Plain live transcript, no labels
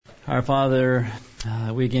Our Father,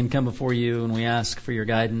 we again come before you and we ask for your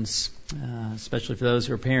guidance, especially for those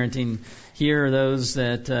who are parenting here, or those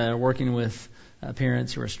that are working with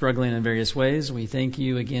parents who are struggling in various ways. We thank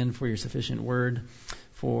you again for your sufficient word,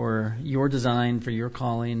 for your design, for your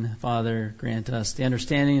calling. Father, grant us the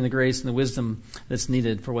understanding and the grace and the wisdom that's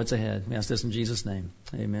needed for what's ahead. We ask this in Jesus' name.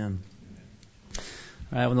 Amen.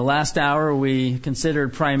 All right, in the last hour, we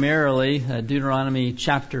considered primarily Deuteronomy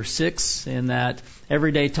chapter 6 in that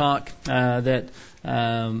everyday talk that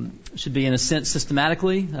should be, in a sense,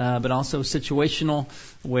 systematically, but also situational,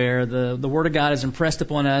 where the Word of God is impressed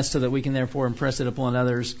upon us so that we can therefore impress it upon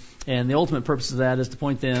others. And the ultimate purpose of that is to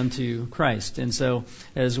point them to Christ. And so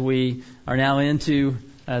as we are now into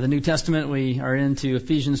the New Testament, we are into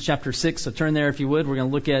Ephesians chapter 6. So turn there if you would. We're going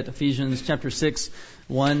to look at Ephesians chapter 6,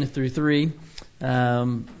 1 through 3.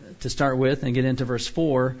 To start with and get into verse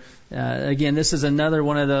 4. Again, this is another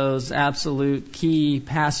one of those absolute key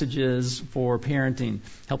passages for parenting,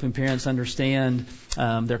 helping parents understand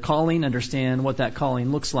their calling, understand what that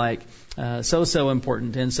calling looks like. So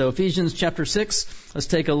important. And so Ephesians chapter 6, let's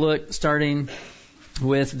take a look starting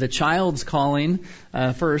with the child's calling.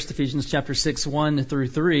 First, Ephesians chapter 6, 1 through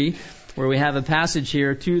 3, where we have a passage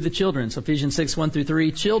here to the children. So Ephesians 6, 1 through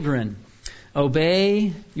 3, children,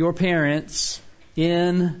 obey your parents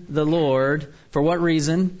in the Lord. For what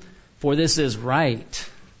reason? For this is right.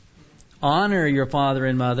 Honor your father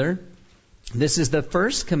and mother. This is the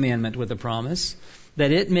first commandment with a promise,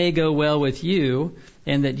 that it may go well with you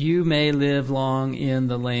and that you may live long in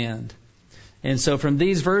the land. And so from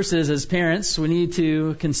these verses, as parents, we need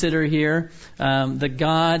to consider here that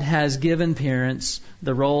God has given parents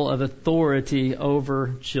the role of authority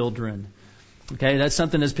over children. Okay, that's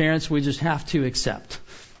something as parents we just have to accept.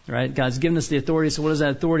 Right? God's given us the authority, so what does that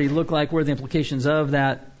authority look like? What are the implications of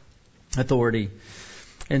that authority?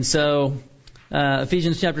 And so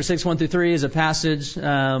Ephesians chapter 6, 1 through 3 is a passage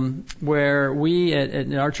where we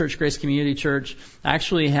at our church, Grace Community Church,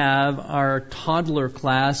 actually have our toddler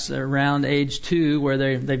class around age 2,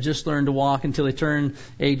 where they've just learned to walk until they turn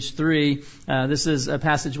age 3. This is a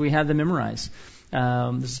passage we have them memorize.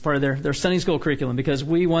 This is part of their Sunday school curriculum, because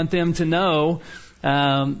we want them to know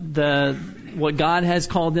what God has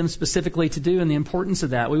called them specifically to do and the importance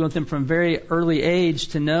of that. We want them from very early age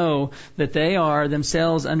to know that they are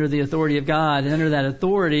themselves under the authority of God, and under that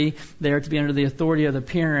authority they are to be under the authority of their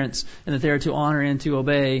parents, and that they are to honor and to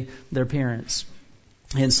obey their parents.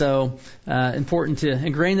 And so important to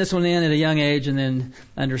ingrain this one in at a young age, and then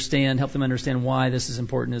help them understand why this is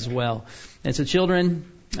important as well. And so children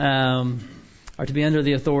are to be under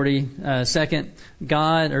the authority. Second,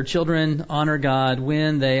 children honor God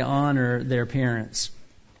when they honor their parents.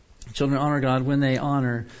 Children honor God when they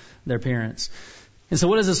honor their parents. And so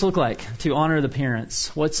what does this look like, to honor the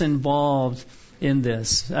parents? What's involved in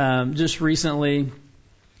this? Just recently,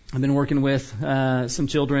 I've been working with some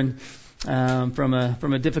children from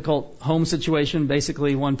a difficult home situation,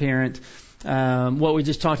 basically one parent. What we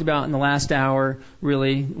just talked about in the last hour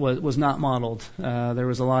really was not modeled. There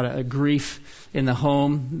was a lot of grief in the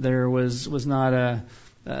home. There was not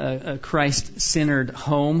a Christ-centered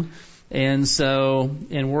home. And so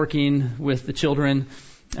in working with the children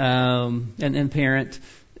and parent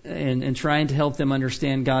and trying to help them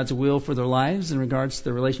understand God's will for their lives in regards to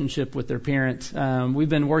the relationship with their parent, we've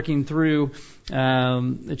been working through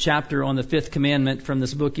a chapter on the fifth commandment from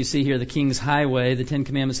this book you see here, The King's Highway, The 10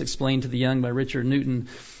 Commandments Explained to the Young by Richard Newton,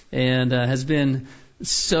 and has been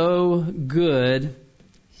so good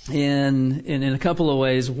in a couple of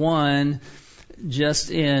ways. One, just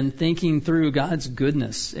in thinking through God's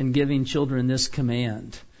goodness and giving children this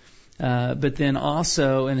command. But then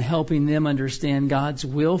also in helping them understand God's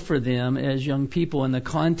will for them as young people in the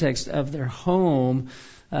context of their home,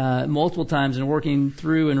 multiple times, and working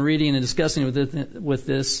through and reading and discussing with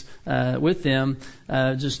them,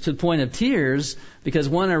 just to the point of tears, because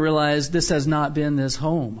one, I realized this has not been this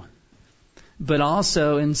home, but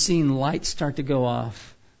also in seeing lights start to go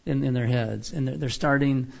off in their heads, and they're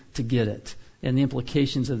starting to get it, and the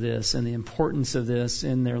implications of this, and the importance of this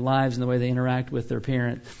in their lives and the way they interact with their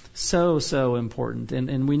parent. So important.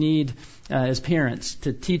 And we need, as parents,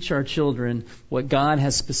 to teach our children what God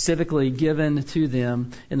has specifically given to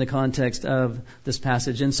them in the context of this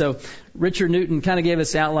passage. And so Richard Newton kind of gave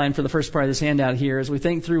us the outline for the first part of this handout here. As we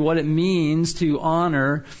think through what it means to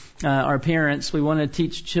honor our parents, we want to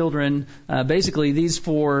teach children basically these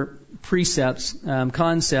 4 precepts,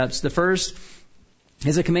 concepts. The first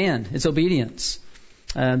is a command. It's obedience.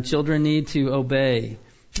 Children need to obey.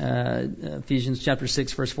 Ephesians chapter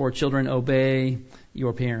 6, verse 4, children, obey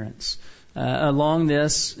your parents. along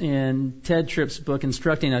this in Ted Tripp's book,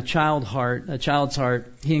 Instructing a Child's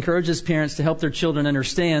Heart. He encourages parents to help their children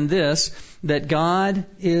understand this, that God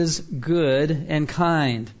is good and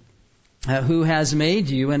kind, who has made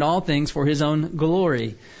you and all things for His own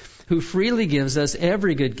glory, who freely gives us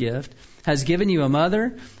every good gift, has given you a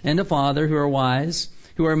mother and a father who are wise,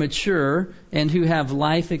 who are mature, and who have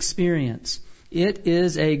life experience. It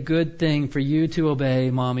is a good thing for you to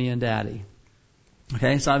obey mommy and daddy.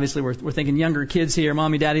 Okay, so obviously we're thinking younger kids here,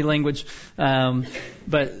 mommy, daddy language,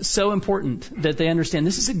 but so important that they understand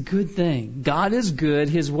this is a good thing. God is good,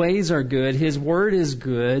 His ways are good, His word is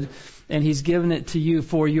good, and He's given it to you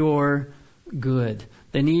for your good.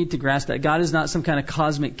 They need to grasp that. God is not some kind of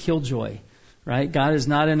cosmic killjoy, right? God is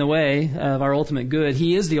not in the way of our ultimate good.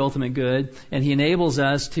 He is the ultimate good, and He enables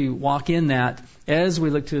us to walk in that as we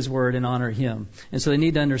look to His word and honor Him. And so they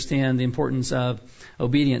need to understand the importance of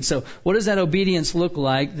obedience. So what does that obedience look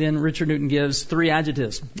like? Then Richard Newton gives 3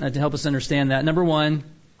 adjectives to help us understand that. Number 1,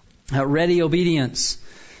 ready obedience.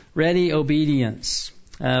 Ready obedience.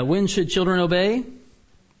 When should children obey?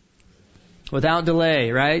 Without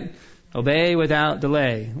delay, right? Obey without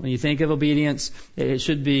delay. When you think of obedience, it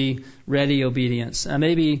should be ready obedience.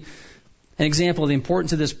 Maybe an example of the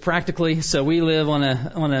importance of this practically. So we live on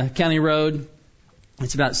a county road.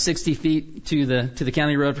 It's about 60 feet to the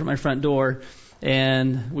county road from my front door,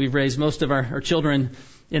 and we've raised most of our children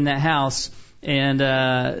in that house. And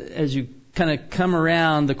as you kind of come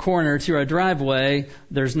around the corner to our driveway,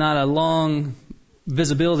 there's not a long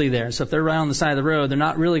visibility there. So if they're right on the side of the road, they're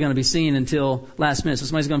not really going to be seen until last minute. So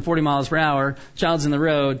somebody's going 40 miles per hour, child's in the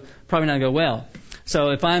road, probably not going to go well.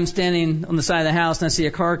 So if I'm standing on the side of the house and I see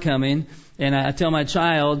a car coming, and I tell my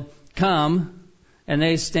child, come, and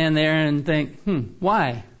they stand there and think,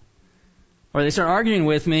 why? Or they start arguing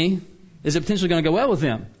with me, is it potentially going to go well with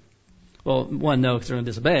them? Well, one, no, because they're going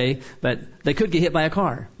to disobey, but they could get hit by a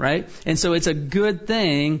car, right? And so it's a good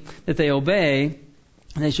thing that they obey,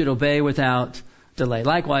 and they should obey without delay.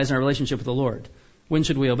 Likewise, in our relationship with the Lord, when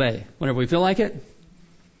should we obey? Whenever we feel like it?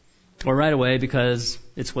 Or right away, because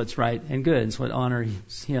it's what's right and good. It's what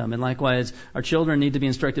honors Him. And likewise, our children need to be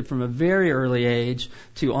instructed from a very early age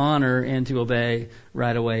to honor and to obey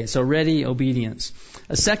right away. So ready obedience.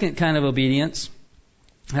 A second kind of obedience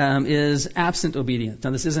is absent obedience.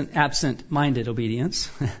 Now, this isn't absent-minded obedience.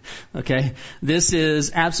 Okay? This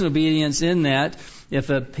is absent obedience in that if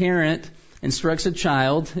a parent instructs a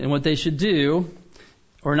child in what they should do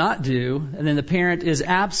or not do, and then the parent is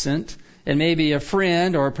absent, and maybe a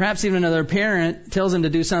friend or perhaps even another parent tells them to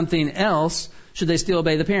do something else, should they still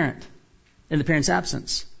obey the parent in the parent's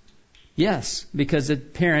absence? Yes, because the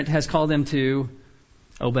parent has called them to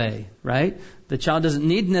obey, right? The child doesn't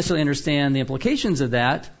need to necessarily understand the implications of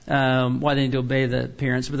that, why they need to obey the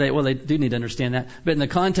parents, but they do need to understand that. But in the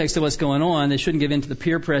context of what's going on, they shouldn't give in to the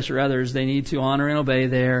peer pressure of others. They need to honor and obey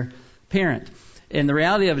their parent. And the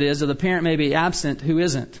reality of it is that the parent may be absent, who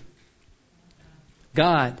isn't?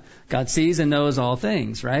 God. God sees and knows all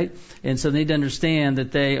things, right? And so they need to understand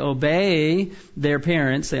that they obey their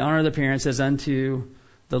parents, they honor their parents as unto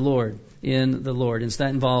the Lord, in the Lord. And so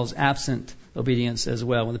that involves absent obedience as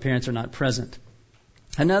well, when the parents are not present.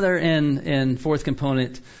 Another and fourth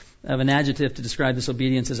component of an adjective to describe this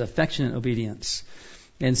obedience is affectionate obedience.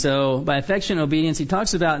 And so by affectionate obedience, he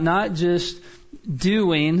talks about not just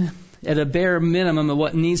doing at a bare minimum of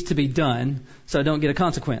what needs to be done so I don't get a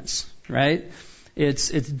consequence, right? It's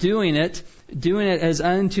doing it as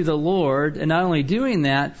unto the Lord, and not only doing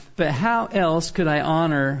that, but how else could I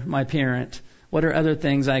honor my parent? What are other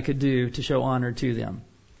things I could do to show honor to them?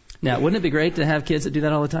 Now, wouldn't it be great to have kids that do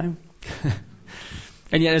that all the time?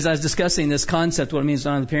 And yet, as I was discussing this concept, what it means to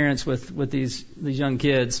honor the parents with these young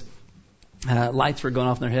kids, lights were going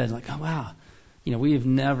off in their heads, like, oh wow, we've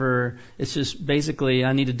never. It's just basically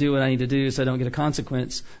I need to do what I need to do so I don't get a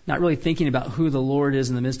consequence. Not really thinking about who the Lord is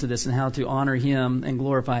in the midst of this and how to honor Him and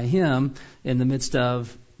glorify Him in the midst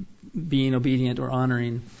of being obedient or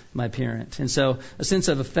honoring my parent. And so, a sense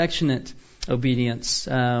of affectionate obedience.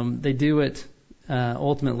 They do it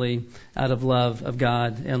ultimately out of love of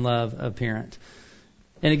God and love of parent.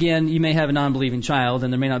 And again, you may have a non-believing child,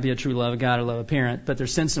 and there may not be a true love of God or love of parent, but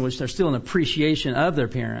there's a sense in which there's still an appreciation of their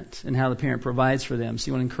parent and how the parent provides for them. So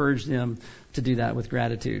you want to encourage them to do that with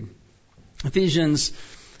gratitude. Ephesians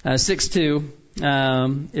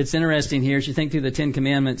 6:2. It's interesting here as you think through the Ten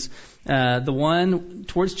Commandments. The one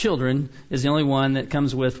towards children is the only one that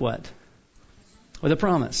comes with what? With a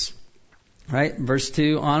promise. Right? Verse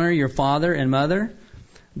 2, honor your father and mother.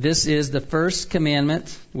 This is the first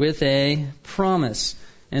commandment with a promise.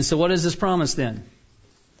 And so what is this promise then?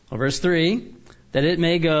 Well, verse 3, that it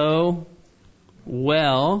may go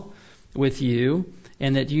well with you,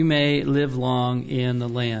 and that you may live long in the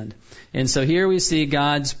land. And so here we see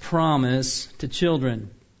God's promise to children.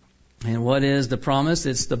 And what is the promise?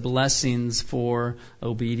 It's the blessings for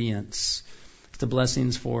obedience. It's the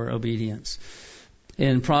blessings for obedience.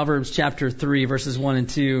 In Proverbs chapter 3, verses 1 and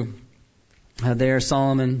 2, there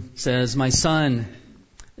Solomon says, "My son,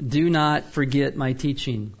 do not forget my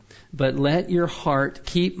teaching, but let your heart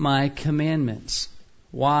keep my commandments."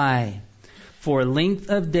 Why? "For length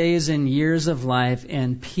of days and years of life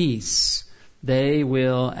and peace they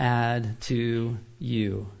will add to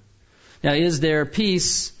you." Now, is there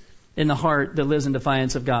peace in the heart that lives in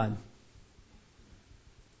defiance of God?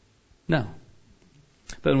 No.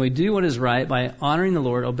 But when we do what is right by honoring the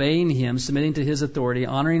Lord, obeying Him, submitting to His authority,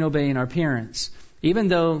 honoring, obeying our parents, even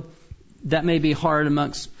though that may be hard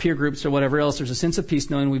amongst peer groups or whatever else, there's a sense of peace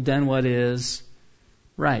knowing we've done what is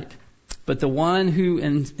right. But the one who,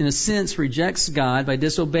 in a sense, rejects God by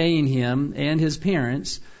disobeying Him and his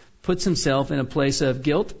parents puts himself in a place of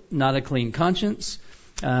guilt, not a clean conscience,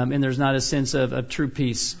 and there's not a sense of true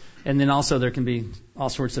peace. And then also there can be all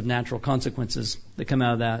sorts of natural consequences that come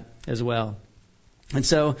out of that as well. And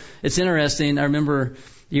so it's interesting. I remember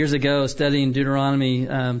years ago studying Deuteronomy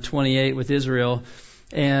 28 with Israel,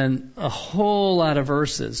 and a whole lot of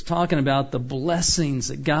verses talking about the blessings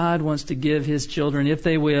that God wants to give His children if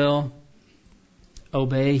they will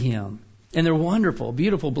obey Him. And they're wonderful,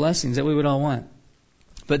 beautiful blessings that we would all want.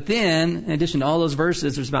 But then, in addition to all those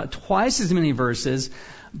verses, there's about twice as many verses,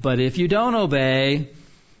 but if you don't obey,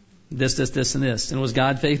 this, and this. And was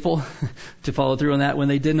God faithful to follow through on that when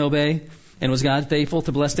they didn't obey? And was God faithful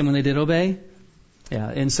to bless them when they did obey? Yeah.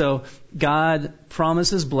 And so God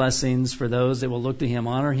promises blessings for those that will look to Him,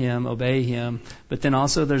 honor Him, obey Him. But then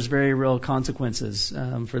also there's very real consequences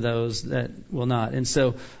for those that will not. And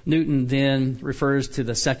so Newton then refers to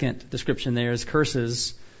the second description there as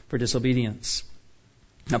curses for disobedience.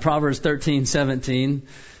 Now Proverbs 13:17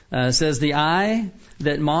 says, "The eye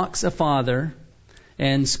that mocks a father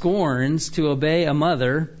and scorns to obey a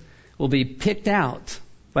mother will be picked out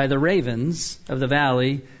by the ravens of the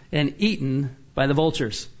valley and eaten by the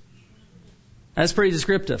vultures." That's pretty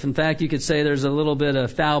descriptive. In fact, you could say there's a little bit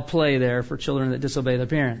of foul play there for children that disobey their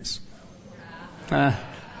parents.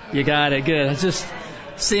 You got it. Good. I was just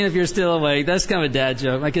seeing if you're still awake. That's kind of a dad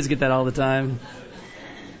joke. My kids get that all the time.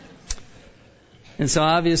 And so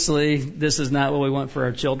obviously, this is not what we want for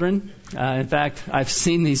our children. In fact, I've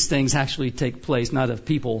seen these things actually take place, not of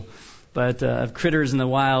people, but of critters in the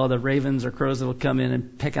wild, of ravens or crows that will come in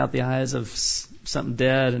and peck out the eyes of something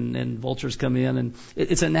dead, and vultures come in. And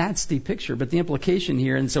it's a nasty picture. But the implication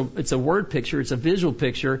here, and so it's a word picture, it's a visual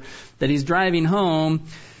picture, that he's driving home.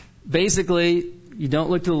 Basically, you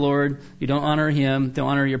don't look to the Lord, you don't honor Him, don't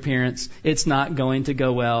honor your parents, it's not going to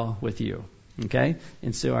go well with you. Okay?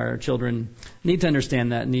 And so our children need to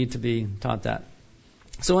understand that, need to be taught that.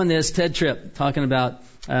 So on this TED Trip, talking about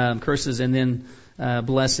curses and then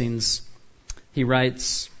blessings, he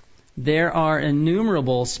writes, "There are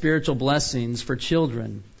innumerable spiritual blessings for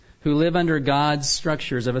children who live under God's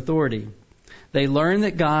structures of authority. They learn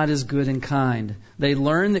that God is good and kind. They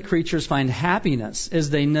learn that creatures find happiness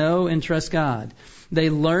as they know and trust God.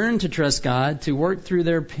 They learn to trust God to work through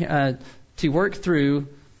their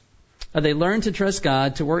They learn to trust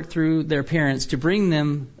God to work through their parents to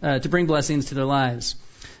bring blessings to their lives.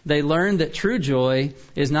 They learn that true joy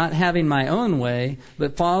is not having my own way,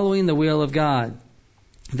 but following the will of God.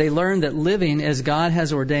 They learn that living as God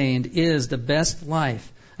has ordained is the best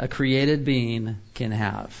life a created being can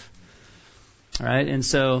have." All right, and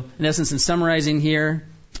so in essence, in summarizing here,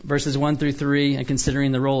 verses 1 through 3, and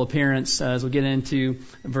considering the role of parents as we get into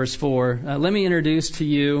verse 4, let me introduce to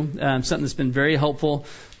you something that's been very helpful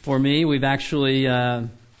for me. We've actually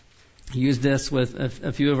used this with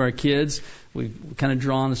a few of our kids. We've kind of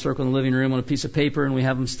drawn a circle in the living room on a piece of paper, and we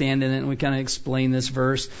have them stand in it, and we kind of explain this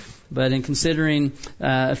verse. But in considering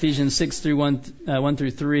Ephesians 6 through 1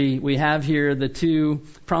 through 3, we have here the two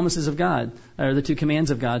promises of God, or the two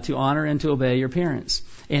commands of God, to honor and to obey your parents.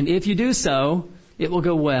 And if you do so, it will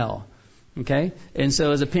go well. Okay? And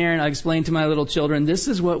so as a parent, I explain to my little children, this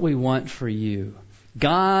is what we want for you.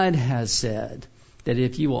 God has said that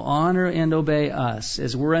if you will honor and obey us,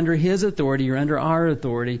 as we're under His authority, you're under our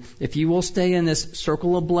authority, if you will stay in this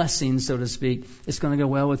circle of blessings, so to speak, it's going to go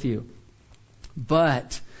well with you.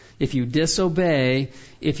 But if you disobey,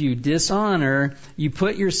 if you dishonor, you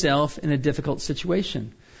put yourself in a difficult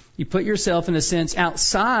situation. You put yourself, in a sense,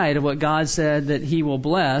 outside of what God said that He will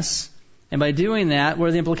bless. And by doing that, what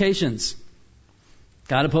are the implications?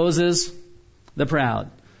 God opposes the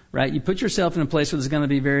proud. Right? You put yourself in a place where there's going to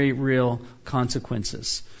be very real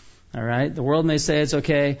consequences. All right? The world may say it's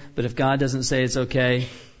okay, but if God doesn't say it's okay,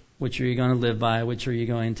 which are you going to live by? Which are you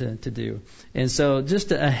going to do? And so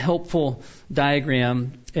just a helpful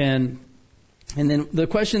diagram. And then the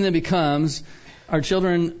question then becomes, our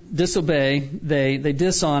children disobey, they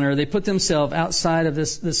dishonor, they put themselves outside of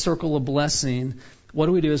this circle of blessing. What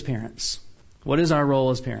do we do as parents? What is our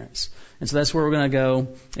role as parents? And so that's where we're going to go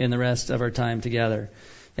in the rest of our time together.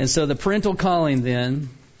 And so the parental calling then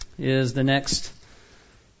is the next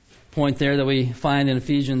point there that we find in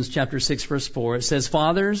Ephesians chapter 6, verse 4. It says,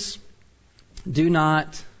 "Fathers, do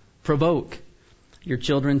not provoke your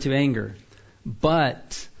children to anger,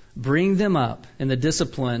 but bring them up in the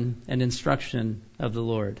discipline and instruction of the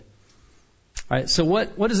Lord." All right, so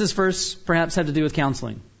what does this verse perhaps have to do with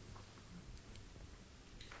counseling?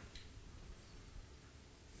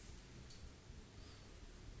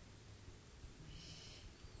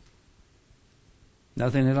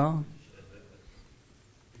 Nothing at all?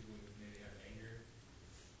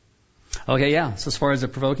 Okay, yeah. So as far as the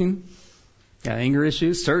provoking, anger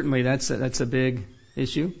issues, certainly that's a big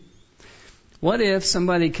issue. What if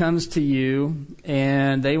somebody comes to you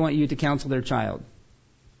and they want you to counsel their child?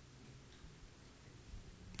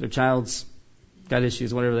 Their child's got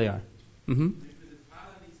issues, whatever they are. Mm-hmm.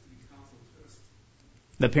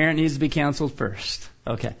 The parent needs to be counseled first.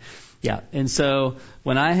 Okay. Yeah. And so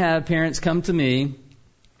when I have parents come to me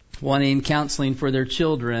wanting counseling for their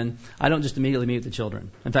children, I don't just immediately meet with the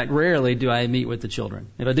children. In fact, rarely do I meet with the children.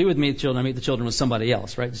 If I do meet the children, I meet the children with somebody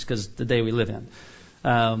else, right? Just because the day we live in.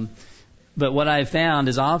 But what I've found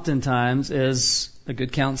is oftentimes, as a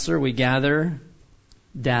good counselor, we gather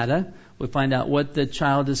data. We find out what the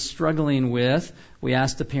child is struggling with. We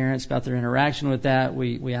ask the parents about their interaction with that.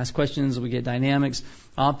 We ask questions. We get dynamics.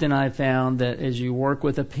 Often I've found that as you work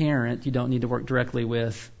with a parent, you don't need to work directly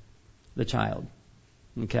with the child.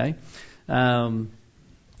 Okay? And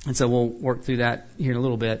so we'll work through that here in a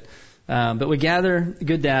little bit. But we gather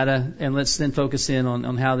good data, and let's then focus in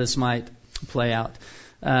on how this might play out.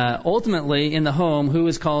 Ultimately, in the home, who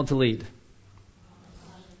is called to lead?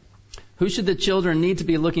 Who should the children need to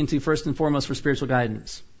be looking to first and foremost for spiritual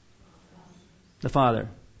guidance? The father.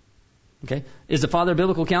 Okay? Is the father a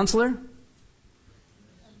biblical counselor?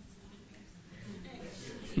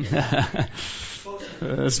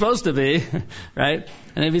 Supposed to be, right?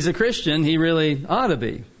 And if he's a Christian, he really ought to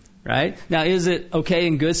be, right? Now, is it okay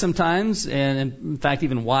and good sometimes, and in fact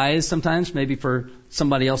even wise sometimes, maybe for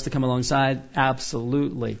somebody else to come alongside?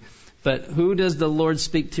 Absolutely. But who does the Lord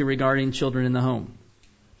speak to regarding children in the home?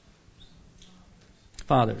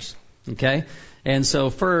 Fathers. Okay? And so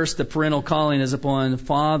first, the parental calling is upon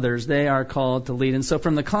fathers. They are called to lead. And so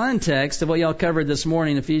from the context of what y'all covered this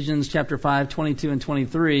morning, Ephesians chapter 5, 22 and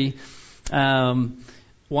 23,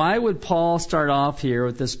 why would Paul start off here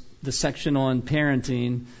with this section on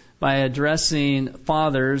parenting by addressing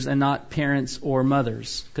fathers and not parents or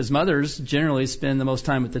mothers? Because mothers generally spend the most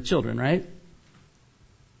time with the children, right?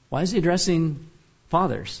 Why is he addressing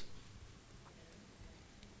fathers?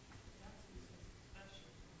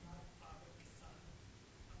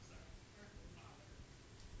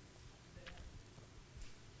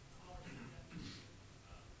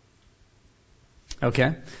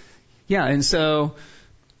 Okay. Yeah, and so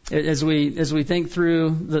as we think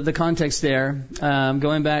through the context there,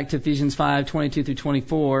 going back to Ephesians 5, 22 through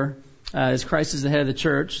 24, as Christ is the head of the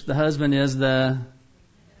church, the husband is the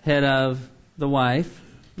head of the wife.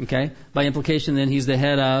 Okay? By implication, then, he's the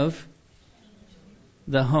head of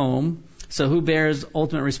the home. So who bears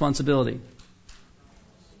ultimate responsibility?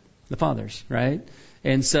 The fathers, right?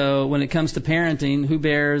 And so when it comes to parenting, who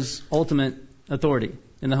bears ultimate authority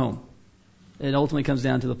in the home? It ultimately comes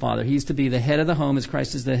down to the father. He's to be the head of the home as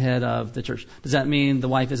Christ is the head of the church. Does that mean the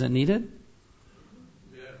wife isn't needed?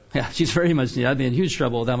 Yeah, she's very much needed. I'd be in huge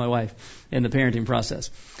trouble without my wife in the parenting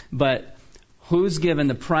process. But who's given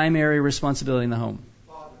the primary responsibility in the home?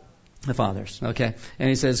 Father. The fathers. Okay. And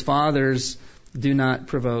he says, fathers, do not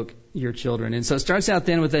provoke your children. And so it starts out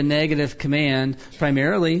then with a negative command,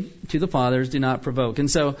 primarily to the fathers, do not provoke.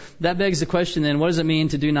 And so that begs the question then, what does it mean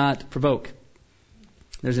to do not provoke?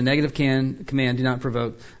 There's a negative command, do not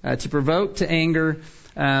provoke. To provoke to anger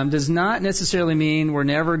does not necessarily mean we're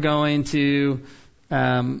never going to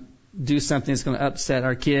do something that's going to upset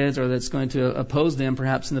our kids or that's going to oppose them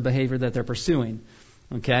perhaps in the behavior that they're pursuing.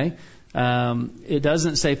 Okay? It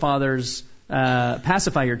doesn't say, fathers,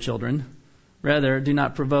 pacify your children. Rather, do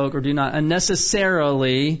not provoke or do not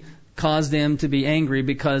unnecessarily cause them to be angry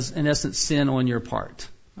because, in essence, sin on your part.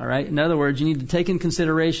 All right? In other words, you need to take in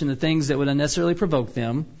consideration the things that would unnecessarily provoke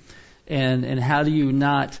them, and how do you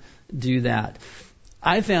not do that?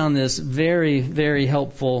 I found this very, very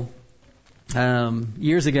helpful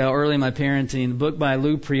years ago, early in my parenting, a book by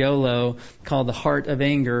Lou Priolo called The Heart of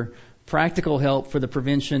Anger, Practical Help for the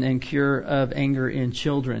Prevention and Cure of Anger in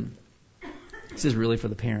Children. This is really for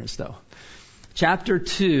the parents, though. Chapter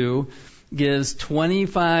 2 gives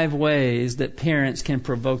 25 ways that parents can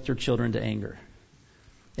provoke their children to anger.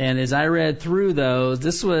 And as I read through those,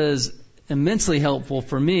 this was immensely helpful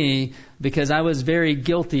for me because I was very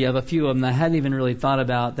guilty of a few of them. I hadn't even really thought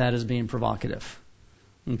about that as being provocative.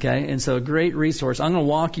 Okay, and so a great resource. I'm going to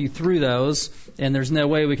walk you through those, and there's no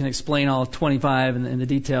way we can explain all 25 and the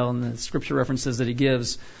detail and the scripture references that he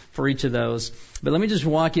gives for each of those. But let me just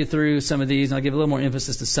walk you through some of these, and I'll give a little more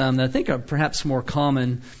emphasis to some that I think are perhaps more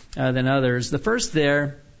common than others. The first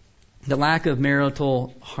there, the lack of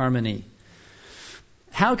marital harmony.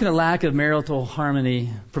 How can a lack of marital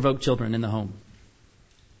harmony provoke children in the home?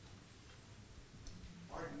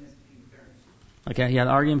 Argument between parents. Okay, the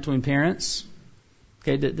argument between parents.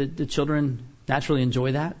 Okay, do children naturally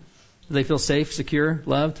enjoy that? Do they feel safe, secure,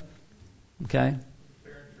 loved? Okay. Parents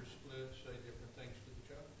are split, say different things to the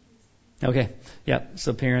child. Okay, yep.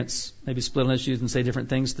 So parents maybe split on issues and say different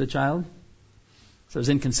things to the child. So there's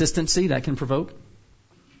inconsistency that can provoke. The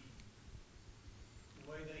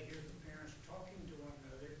way they hear the parents talking to one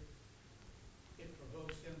another, it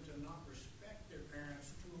provokes them to not respect their parents,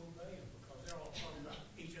 to obey them, because they're all talking about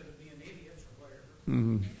each other being idiots or whatever.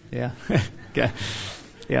 Mm-hmm. Yeah. Okay.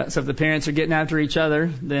 Yeah. So if the parents are getting after each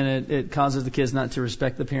other, then it causes the kids not to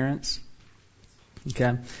respect the parents.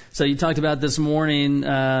 Okay. So you talked about this morning,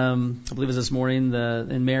 I believe it was this morning,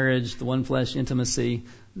 in marriage, the one flesh intimacy,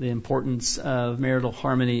 the importance of marital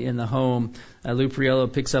harmony in the home. Lou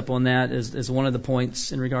Priolo picks up on that as one of the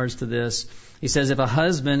points in regards to this. He says, if a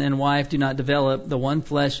husband and wife do not develop the one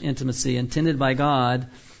flesh intimacy intended by God,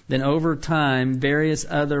 then over time, various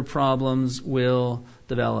other problems will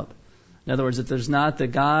develop. In other words, if there's not the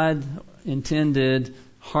God-intended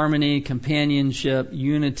harmony, companionship,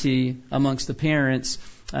 unity amongst the parents,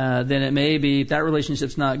 then it may be, if that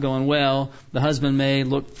relationship's not going well, the husband may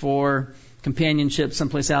look for companionship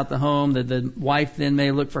someplace out the home, the wife then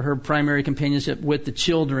may look for her primary companionship with the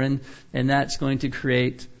children, and that's going to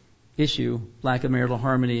create issue, lack of marital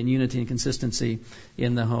harmony and unity and consistency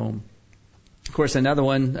in the home. Of course, another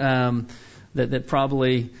one that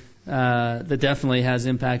definitely has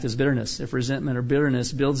impact is bitterness. If resentment or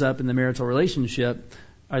bitterness builds up in the marital relationship,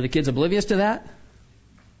 are the kids oblivious to that?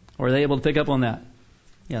 Or are they able to pick up on that?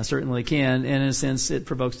 Yeah, certainly can. And in a sense, it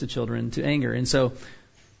provokes the children to anger. And so,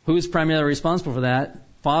 who is primarily responsible for that?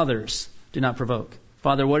 Fathers do not provoke.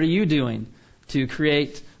 Father, what are you doing to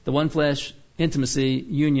create the one flesh intimacy,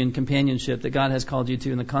 union, companionship that God has called you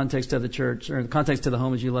to in the context of the church, or in the context of the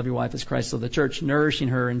home as you love your wife as Christ loved the church, nourishing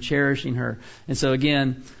her and cherishing her. And so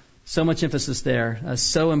again, so much emphasis there,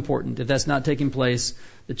 so important. If that's not taking place,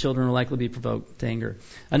 the children will likely be provoked to anger.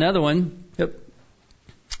 Another one,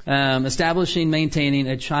 establishing, maintaining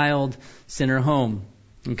a child-centered home.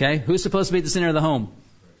 Okay, who's supposed to be at the center of the home?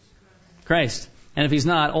 Christ. And if he's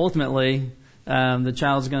not, ultimately, the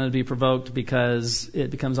child's going to be provoked because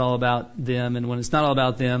it becomes all about them. And when it's not all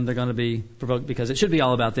about them, they're going to be provoked because it should be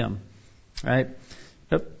all about them. Right?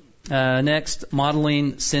 Next,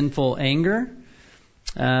 modeling sinful anger.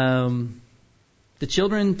 The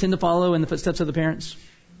children tend to follow in the footsteps of the parents.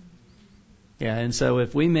 Yeah, and so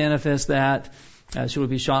if we manifest that, should we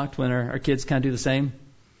be shocked when our kids kind of do the same?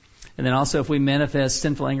 And then also if we manifest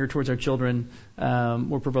sinful anger towards our children,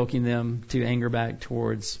 we're provoking them to anger back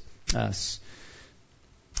towards us.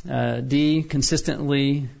 D,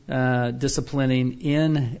 consistently disciplining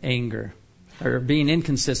in anger. Or being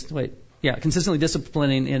inconsistent. Consistently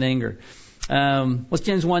disciplining in anger. What's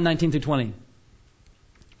James 1:19-20?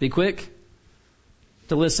 Be quick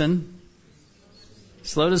to listen,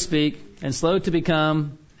 slow to speak, and slow to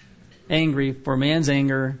become angry, for man's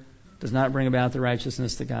anger does not bring about the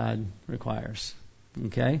righteousness that God requires.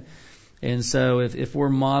 Okay? And so if we're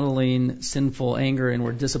modeling sinful anger and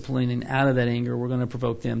we're disciplining out of that anger, we're going to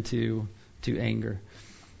provoke them to anger.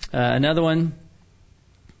 Another one,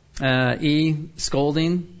 E,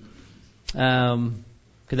 scolding. Could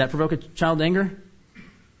that provoke a child to anger?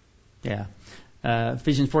 Yeah.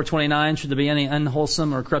 Ephesians 4:29, should there be any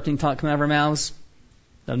unwholesome or corrupting talk come out of our mouths?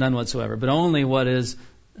 No, none whatsoever. But only what is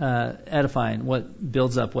edifying, what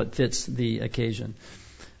builds up, what fits the occasion.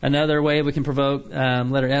 Another way we can provoke,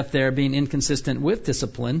 letter F there, being inconsistent with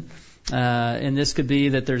discipline. And this could be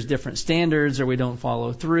that there's different standards or we don't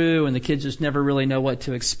follow through and the kids just never really know what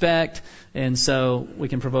to expect. And so we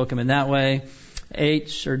can provoke them in that way.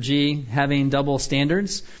 H or G, having double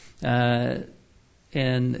standards.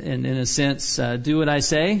 And in a sense, do what I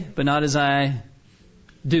say, but not as I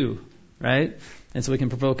do, right? And so we can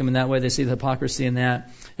provoke them in that way. They see the hypocrisy in that.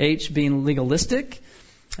 H, being legalistic,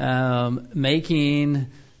 making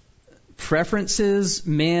preferences,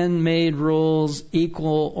 man-made rules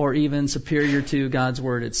equal or even superior to God's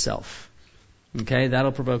Word itself. Okay,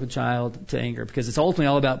 that'll provoke a child to anger because it's ultimately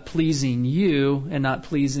all about pleasing you and not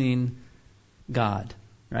pleasing God,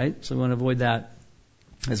 right? So we want to avoid that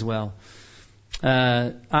as well.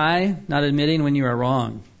 I, not admitting when you are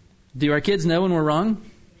wrong. Do our kids know when we're wrong?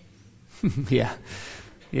 Yeah.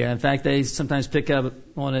 In fact, they sometimes pick up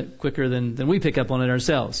on it quicker than we pick up on it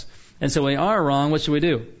ourselves. And so when we are wrong, what should we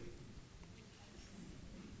do?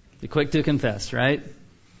 Be quick to confess, right?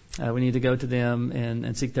 We need to go to them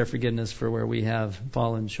and seek their forgiveness for where we have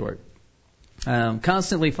fallen short.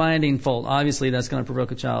 Constantly finding fault. Obviously, that's going to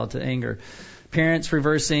provoke a child to anger. Parents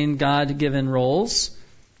reversing God-given roles.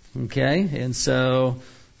 Okay, and so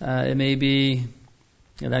it may be,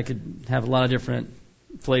 that could have a lot of different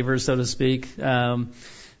flavors, so to speak.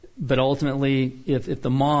 But ultimately, if the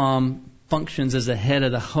mom functions as the head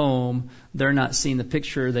of the home, they're not seeing the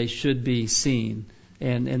picture they should be seeing.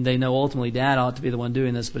 And they know ultimately dad ought to be the one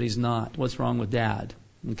doing this, but he's not. What's wrong with dad?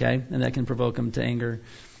 Okay? And that can provoke them to anger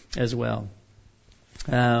as well.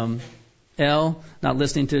 L, not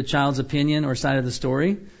listening to a child's opinion or side of the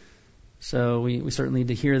story. So we certainly need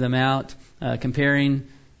to hear them out. Comparing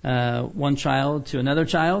one child to another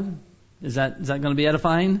child. Is that going to be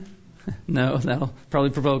edifying? No, that'll probably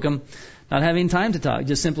provoke them. Not having time to talk,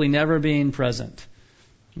 just simply never being present.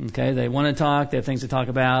 Okay, they want to talk, they have things to talk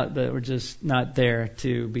about, but we're just not there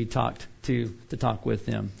to be talked to talk with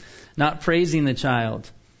them. Not praising the child.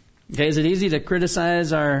 Okay, is it easy to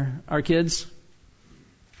criticize our kids?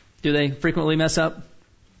 Do they frequently mess up?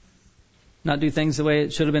 Not do things the way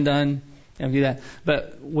it should have been done? And do that.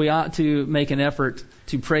 But we ought to make an effort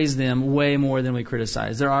to praise them way more than we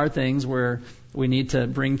criticize. There are things where we need to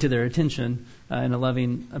bring to their attention in a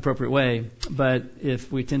loving, appropriate way. But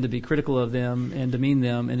if we tend to be critical of them and demean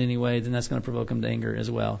them in any way, then that's going to provoke them to anger as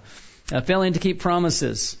well. Failing to keep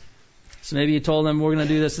promises. So maybe you told them we're going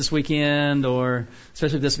to do this weekend, or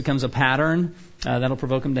especially if this becomes a pattern, that'll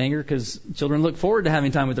provoke them to anger because children look forward to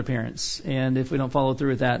having time with their parents. And if we don't follow through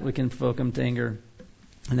with that, we can provoke them to anger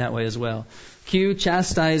in that way as well. Q,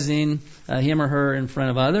 chastising him or her in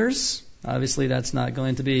front of others. Obviously, that's not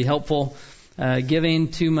going to be helpful. Giving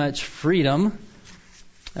too much freedom,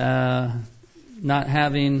 not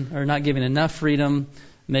giving enough freedom,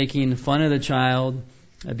 making fun of the child,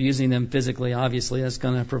 abusing them physically. Obviously, that's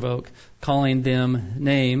going to provoke. Calling them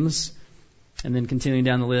names, and then continuing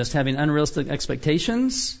down the list. Having unrealistic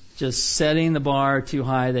expectations, just setting the bar too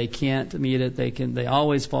high. They can't meet it. They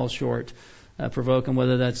always fall short. Provoke them,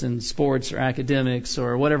 whether that's in sports or academics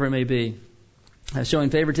or whatever it may be.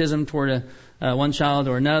 Showing favoritism toward one child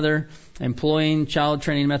or another. Employing child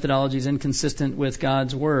training methodologies inconsistent with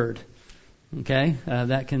God's Word. Okay,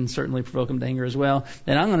 that can certainly provoke them to anger as well.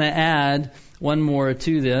 And I'm going to add one more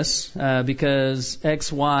to this because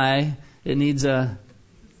XY, it needs a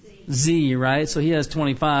Z, right? So he has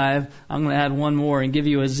 25. I'm going to add one more and give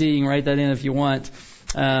you a Z. You can write that in if you want.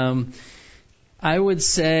 I would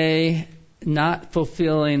say not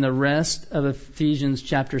fulfilling the rest of Ephesians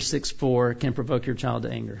chapter 6:4 can provoke your child to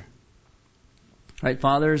anger. Right,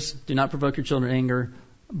 fathers, do not provoke your children to anger,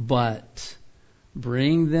 but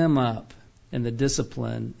bring them up in the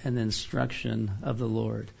discipline and the instruction of the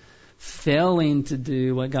Lord. Failing to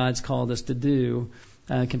do what God's called us to do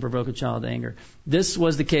can provoke a child to anger. This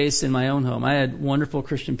was the case in my own home. I had wonderful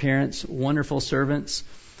Christian parents, wonderful servants,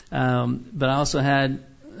 but I also had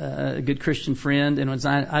a good Christian friend. And when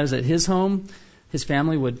I was at his home, his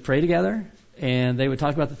family would pray together, and they would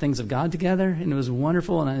talk about the things of God together, and it was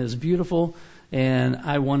wonderful, and it was beautiful, and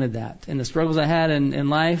I wanted that. And the struggles I had in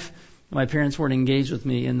life, my parents weren't engaged with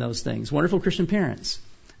me in those things. Wonderful Christian parents.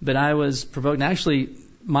 But I was provoked. And actually,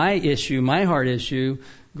 my heart issue,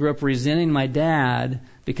 grew up resenting my dad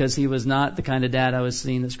because he was not the kind of dad I was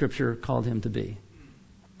seeing that Scripture called him to be.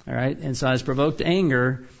 All right? And so I was provoked to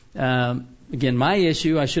anger. Again, my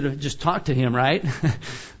issue, I should have just talked to him, right?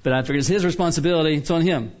 But I figured it's his responsibility. It's on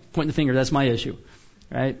him. Pointing the finger, that's my issue.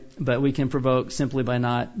 Right? But we can provoke simply by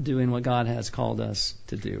not doing what God has called us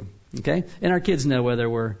to do. Okay? And our kids know whether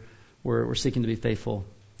we're seeking to be faithful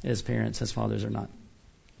as parents, as fathers or not.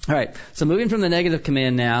 All right. So moving from the negative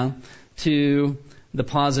command now to the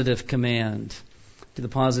positive command.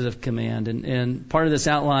 And part of this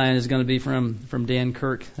outline is going to be from Dan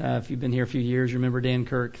Kirk. If you've been here a few years, you remember Dan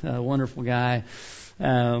Kirk, a wonderful guy.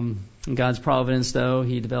 In God's providence, though,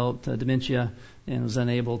 he developed dementia and was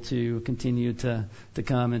unable to continue to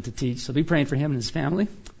come and to teach. So be praying for him and his family.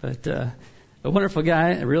 But a wonderful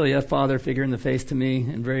guy, really a father figure in the faith to me,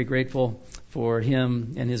 and very grateful for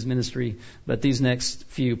him and his ministry, but these next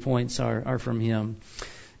few points are from him,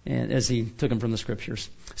 and as he took them from the Scriptures.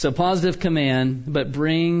 So positive command, but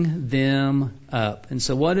bring them up. And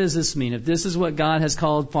so what does this mean? If this is what God has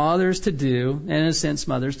called fathers to do, and in a sense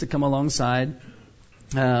mothers to come alongside,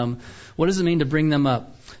 what does it mean to bring them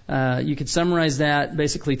up? You could summarize that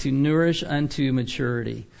basically to nourish unto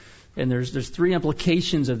maturity. And there's three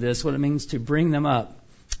implications of this, what it means to bring them up.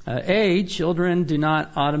 Children do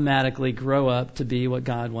not automatically grow up to be what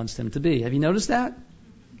God wants them to be. Have you noticed that?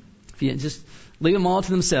 If you just leave them all to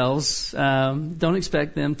themselves, don't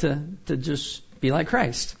expect them to just be like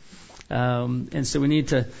Christ. And so we need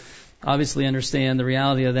to obviously understand the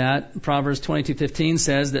reality of that. Proverbs 22:15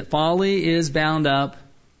 says that folly is bound up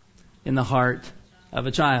in the heart of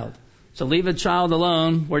a child. So leave a child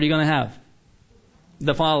alone, what are you going to have?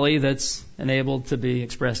 The folly that's enabled to be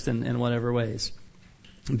expressed in whatever ways.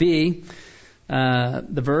 B,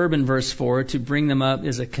 the verb in verse 4, to bring them up,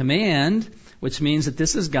 is a command, which means that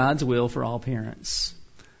this is God's will for all parents.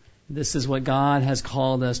 This is what God has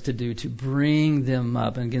called us to do, to bring them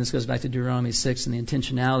up. And again, this goes back to Deuteronomy 6 and the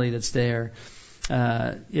intentionality that's there.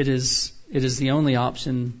 It is the only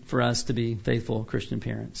option for us to be faithful Christian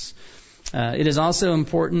parents. It is also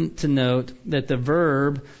important to note that the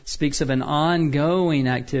verb speaks of an ongoing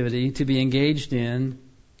activity to be engaged in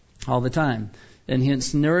all the time. And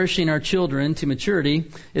hence, nourishing our children to maturity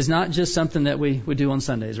is not just something that we do on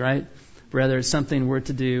Sundays, right? Rather, it's something we're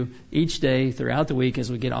to do each day throughout the week as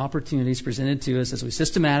we get opportunities presented to us, as we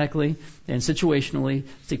systematically and situationally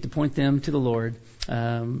seek to point them to the Lord.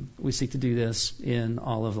 We seek to do this in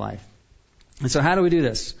all of life. And so how do we do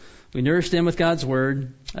this? We nourish them with God's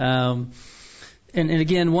Word. And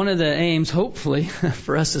again, one of the aims, hopefully,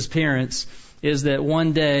 for us as parents is that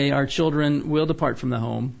one day our children will depart from the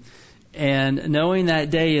home. And knowing that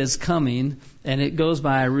day is coming, and it goes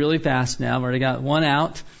by really fast now. I've already got one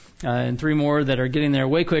out, and three more that are getting there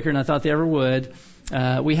way quicker than I thought they ever would.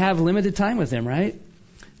 We have limited time with them, right?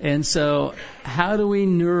 And so how do we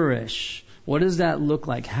nourish? What does that look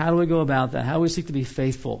like? How do we go about that? How do we seek to be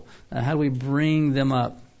faithful? How do we bring them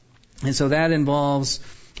up? And so that involves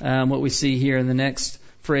what we see here in the next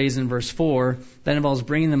phrase in verse 4. That involves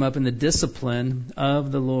bringing them up in the discipline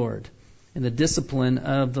of the Lord. In the discipline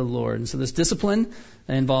of the Lord. And so this discipline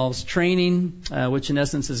involves training, which in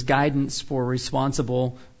essence is guidance for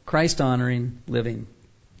responsible, Christ-honoring living.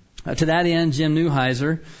 To that end, Jim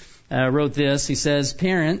Neuheiser wrote this. He says,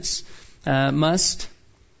 parents must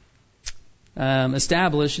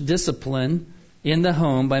establish discipline in the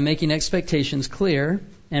home by making expectations clear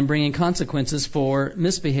and bringing consequences for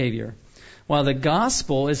misbehavior. While the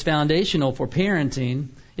gospel is foundational for parenting,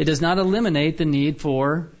 it does not eliminate the need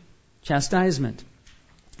for chastisement.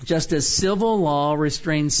 Just as civil law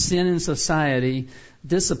restrains sin in society,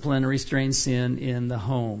 discipline restrains sin in the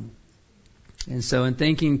home. And so in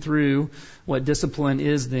thinking through what discipline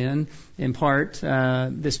is then, in part,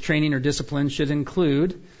 this training or discipline should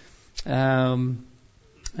include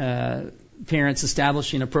parents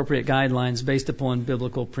establishing appropriate guidelines based upon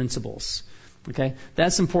biblical principles. Okay?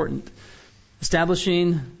 That's important.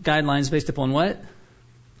 Establishing guidelines based upon what?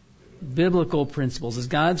 Biblical principles. As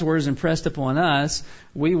God's Word is impressed upon us,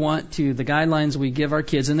 we want to, the guidelines we give our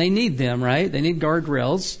kids, and they need them, right? They need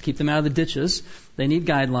guardrails, keep them out of the ditches. They need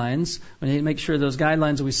guidelines. We need to make sure those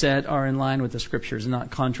guidelines we set are in line with the Scriptures and not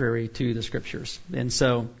contrary to the Scriptures. And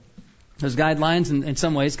so those guidelines in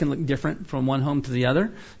some ways can look different from one home to the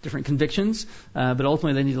other, different convictions, but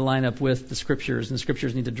ultimately they need to line up with the Scriptures, and the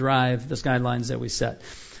Scriptures need to drive those guidelines that we set.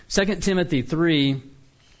 2 Timothy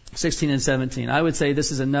 3:16 and 17. I would say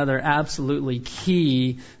this is another absolutely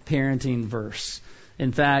key parenting verse.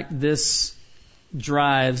 In fact, this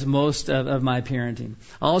drives most of my parenting.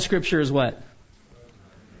 All Scripture is what?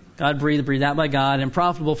 God breathed out by God, and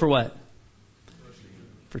profitable for what?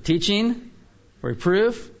 For teaching, for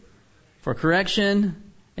reproof, for correction,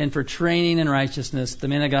 and for training in righteousness. The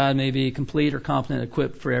man of God may be complete or competent,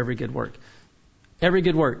 equipped for every good work. Every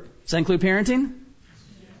good work. Does that include parenting?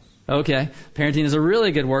 Okay. Parenting is a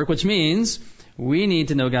really good work, which means we need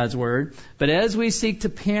to know God's Word. But as we seek to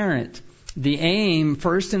parent, the aim,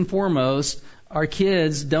 first and foremost, our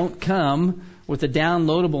kids don't come with a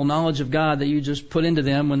downloadable knowledge of God that you just put into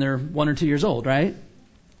them when they're 1 or 2 years old, right?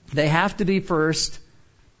 They have to be first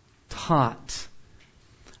taught,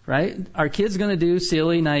 right? Our kids going to do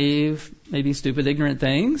silly, naive, maybe stupid, ignorant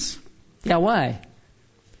things? Yeah, why?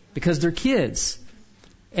 Because they're kids.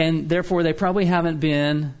 And therefore, they probably haven't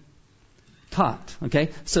been taught,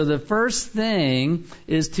 okay? So the first thing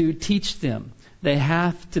is to teach them. They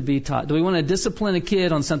have to be taught. Do we want to discipline a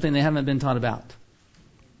kid on something they haven't been taught about?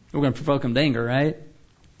 We're going to provoke them to anger, right?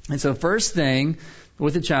 And so first thing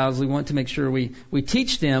with the child is we want to make sure we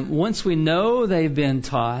teach them. Once we know they've been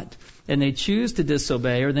taught and they choose to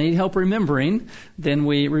disobey or they need help remembering, then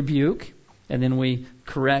we rebuke and then we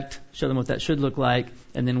correct, show them what that should look like,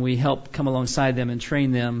 and then we help come alongside them and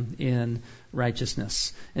train them in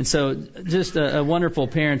righteousness. And so just a wonderful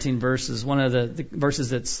parenting verse is one of the verses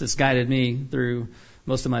that's guided me through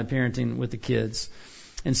most of my parenting with the kids.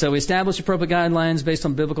 And so we establish appropriate guidelines based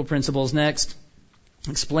on biblical principles. Next,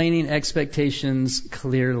 explaining expectations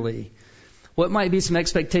clearly. What might be some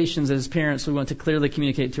expectations that as parents we want to clearly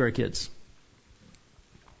communicate to our kids?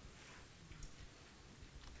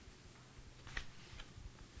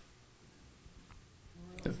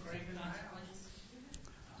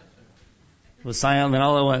 Was silent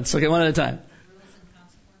all at once. Okay, one at a time.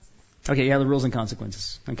 Okay, yeah, the rules and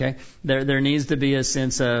consequences. Okay, there needs to be a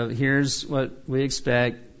sense of here's what we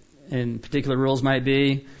expect, and particular rules might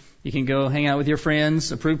be you can go hang out with your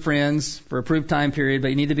friends, approved friends for approved time period, but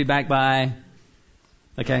you need to be back by.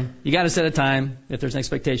 Okay, you got to set a time if there's an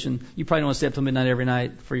expectation. You probably don't want to stay up till midnight every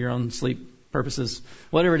night for your own sleep purposes.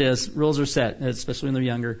 Whatever it is, rules are set, especially when they're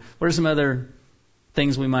younger. What are some other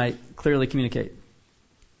things we might clearly communicate?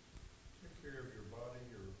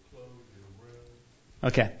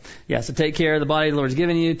 Okay. Yeah, so take care of the body the Lord's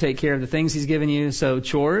given you. Take care of the things He's given you. So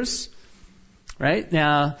chores, right?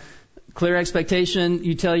 Now, clear expectation,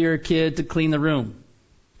 you tell your kid to clean the room.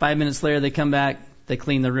 5 minutes later, they come back, they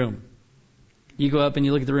clean the room. You go up and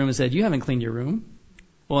you look at the room and said, you haven't cleaned your room.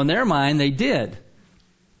 Well, in their mind, they did,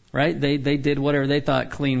 right? They did whatever they thought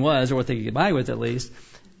clean was, or what they could get by with at least.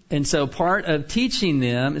 And so part of teaching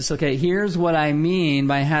them is, okay, here's what I mean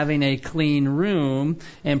by having a clean room,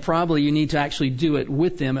 and probably you need to actually do it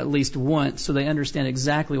with them at least once so they understand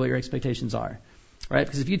exactly what your expectations are, right?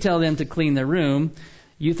 Because if you tell them to clean their room,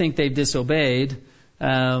 you think they've disobeyed,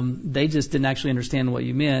 they just didn't actually understand what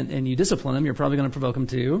you meant, and you discipline them, you're probably going to provoke them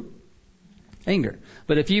to anger.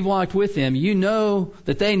 But if you've walked with them, you know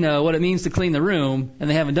that they know what it means to clean the room, and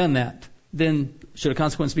they haven't done that. Then should a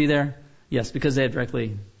consequence be there? Yes, because they have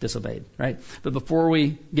directly disobeyed, right? But before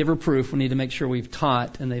we give reproof, we need to make sure we've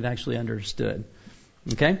taught and they've actually understood.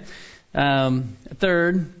 Okay?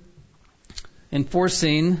 Third,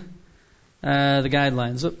 enforcing the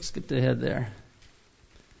guidelines. Oops, skipped ahead there.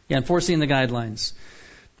 Yeah, enforcing the guidelines.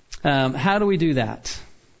 How do we do that?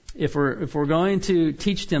 If we're going to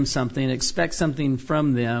teach them something, expect something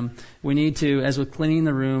from them, we need to, as with cleaning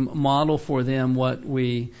the room, model for them what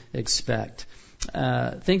we expect.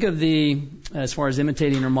 Think of as far as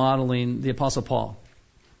imitating or modeling, the Apostle Paul.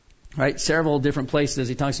 Right? Several different places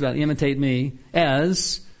he talks about imitate me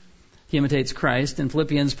as he imitates Christ. In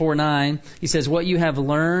Philippians 4:9, he says, what you have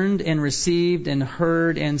learned and received and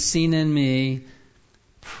heard and seen in me,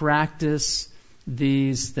 practice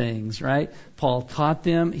these things, right? Paul taught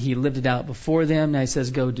them. He lived it out before them. Now he says,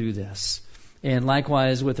 go do this. And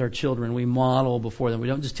likewise with our children, we model before them. We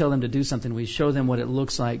don't just tell them to do something. We show them what it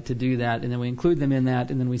looks like to do that, and then we include them in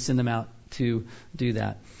that, and then we send them out to do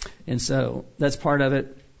that. And so that's part of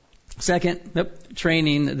it. Second,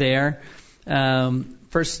 training there. 1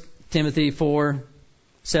 Timothy 4:7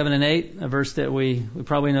 and 8, a verse that we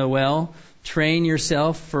probably know well. Train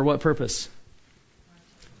yourself for what purpose?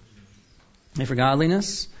 And for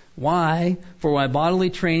godliness. Why? For while bodily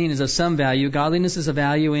training is of some value, godliness is of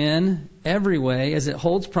value in every way, as it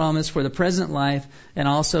holds promise for the present life and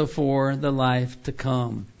also for the life to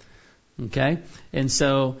come. Okay? And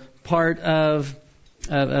so part of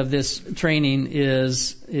this training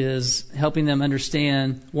is helping them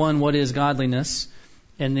understand, one, what is godliness,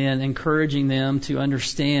 and then encouraging them to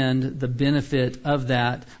understand the benefit of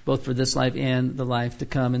that, both for this life and the life to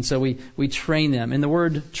come. And so we train them. And the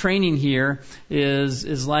word training here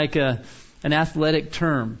is like an athletic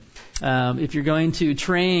term. If you're going to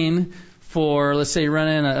train for, let's say,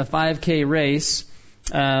 running a 5K race,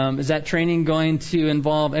 is that training going to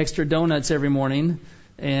involve extra donuts every morning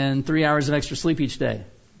and 3 hours of extra sleep each day?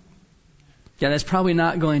 Yeah, that's probably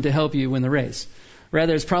not going to help you win the race.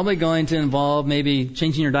 Rather, it's probably going to involve maybe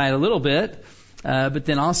changing your diet a little bit, but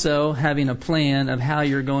then also having a plan of how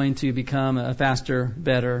you're going to become a faster,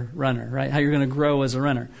 better runner, right? How you're going to grow as a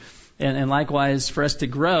runner. And likewise, for us to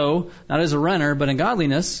grow, not as a runner, but in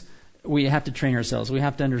godliness, we have to train ourselves. We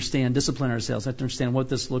have to understand, discipline ourselves. We have to understand what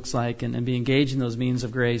this looks like and be engaged in those means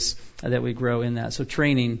of grace that we grow in that. So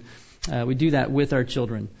training, we do that with our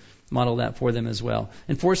children. Model that for them as well.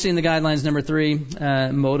 Enforcing the guidelines, number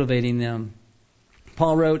 3, motivating them.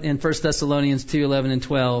 Paul wrote in 1 Thessalonians 2:11 and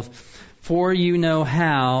 12, for you know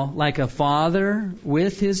how, like a father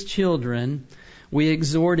with his children, we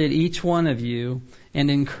exhorted each one of you and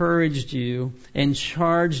encouraged you and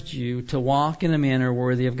charged you to walk in a manner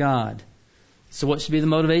worthy of God. So what should be the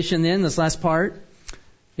motivation then, this last part?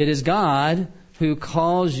 It is God who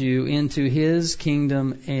calls you into His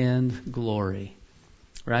kingdom and glory.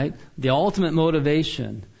 Right? The ultimate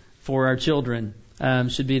motivation for our children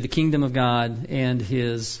should be the kingdom of God and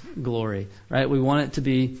His glory. Right? We want it to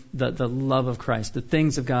be the love of Christ, the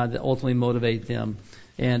things of God that ultimately motivate them.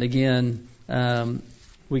 And again,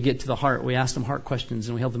 we get to the heart. We ask them heart questions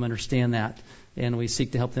and we help them understand that. And we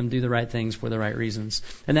seek to help them do the right things for the right reasons.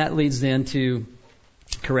 And that leads then to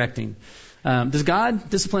correcting. Does God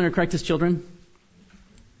discipline or correct His children?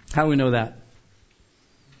 How do we know that?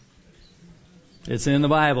 It's in the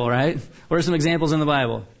Bible, right? What are some examples in the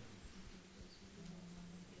Bible?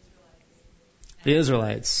 The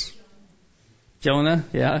Israelites. Jonah,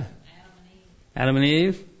 yeah. Adam and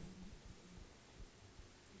Eve.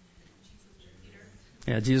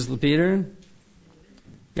 Yeah, Jesus with Peter.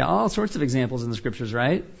 Yeah, all sorts of examples in the Scriptures,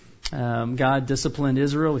 right? God disciplined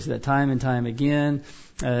Israel. We see that time and time again.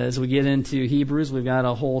 As we get into Hebrews, we've got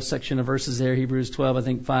a whole section of verses there. Hebrews 12, I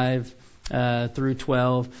think 5 through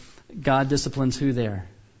 12. God disciplines who there?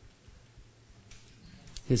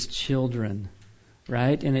 His children,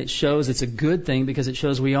 right? And it shows it's a good thing because it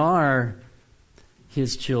shows we are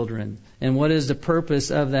His children. And what is the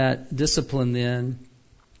purpose of that discipline then?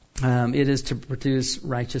 It is to produce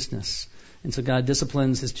righteousness. And so God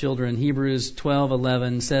disciplines His children. Hebrews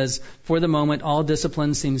 12:11 says, "For the moment all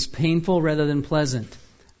discipline seems painful rather than pleasant,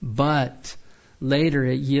 but later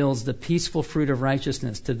it yields the peaceful fruit of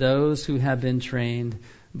righteousness to those who have been trained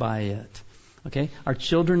by it." Okay? Our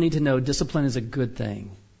children need to know discipline is a good thing,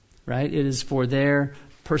 right? It is for their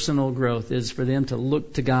personal growth. It is for them to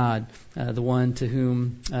look to God, the one to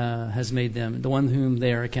whom has made them, the one whom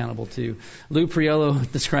they are accountable to. Lou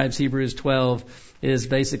Priolo describes Hebrews 12 is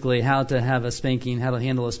basically how to have a spanking, how to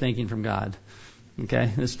handle a spanking from God.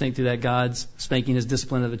 Okay, let's think through that. God's spanking His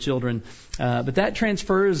discipline of the children. But that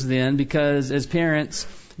transfers then because as parents,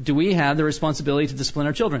 do we have the responsibility to discipline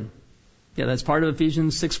our children? Yeah, that's part of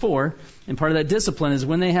Ephesians 6:4. And part of that discipline is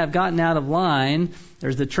when they have gotten out of line,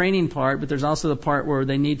 there's the training part, but there's also the part where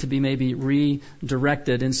they need to be maybe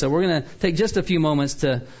redirected. And so we're going to take just a few moments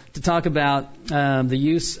to talk about the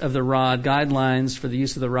use of the rod, guidelines for the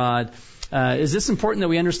use of the rod. Is this important that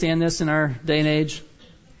we understand this in our day and age?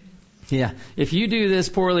 Yeah. If you do this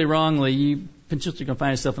poorly, wrongly, you potentially going to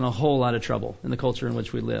find yourself in a whole lot of trouble in the culture in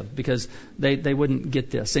which we live because they wouldn't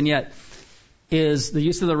get this. And yet, is the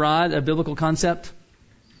use of the rod a biblical concept?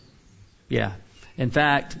 Yeah. In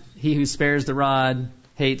fact, he who spares the rod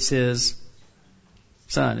hates his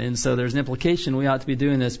son. And so there's an implication we ought to be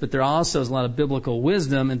doing this, but there also is a lot of biblical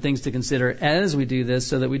wisdom and things to consider as we do this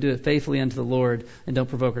so that we do it faithfully unto the Lord and don't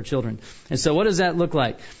provoke our children. And so what does that look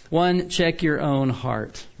like? One, check your own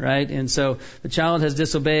heart, right? And so the child has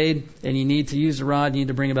disobeyed and you need to use the rod, you need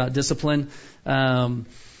to bring about discipline.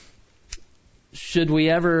 Should we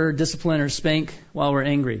ever discipline or spank while we're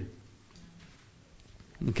angry?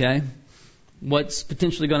 Okay. What's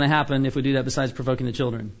potentially going to happen if we do that besides provoking the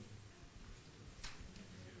children?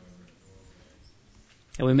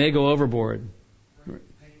 And we may go overboard. Paint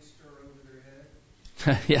stir over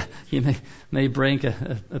their head. Yeah, you may break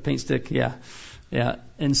a paint stick. Yeah.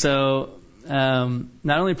 And so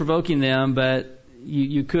not only provoking them, but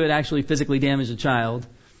you could actually physically damage a child.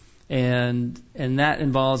 And that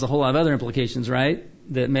involves a whole lot of other implications, right?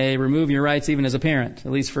 That may remove your rights even as a parent,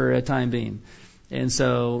 at least for a time being. And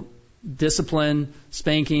so discipline,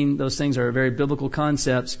 spanking, those things are very biblical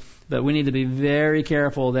concepts, but we need to be very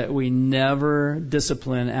careful that we never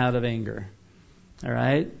discipline out of anger. All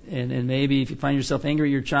right? And maybe if you find yourself angry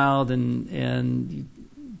at your child and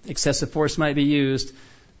excessive force might be used,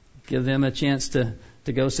 give them a chance to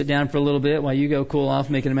go sit down for a little bit while you go cool off,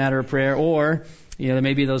 make it a matter of prayer. Or, there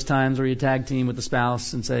may be those times where you tag team with the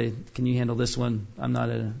spouse and say, can you handle this one? I'm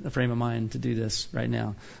not in a frame of mind to do this right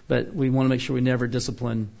now. But we want to make sure we never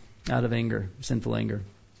discipline out of anger, sinful anger.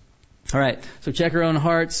 All right, so check our own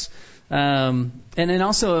hearts. And then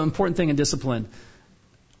also an important thing in discipline,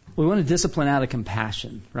 we want to discipline out of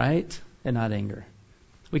compassion, right? And not anger.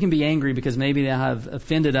 We can be angry because maybe they have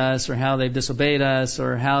offended us or how they've disobeyed us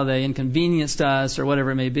or how they inconvenienced us or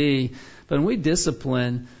whatever it may be. But when we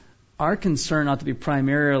discipline, our concern ought to be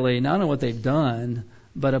primarily not on what they've done,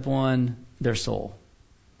 but upon their soul.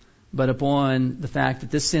 But upon the fact that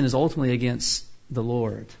this sin is ultimately against the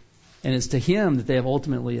Lord. And it's to Him that they have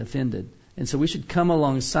ultimately offended. And so we should come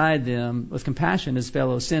alongside them with compassion as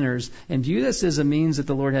fellow sinners and view this as a means that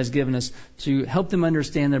the Lord has given us to help them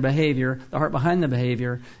understand their behavior, the heart behind the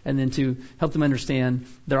behavior, and then to help them understand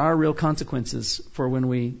there are real consequences for when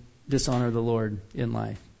we dishonor the Lord in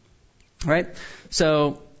life. All right?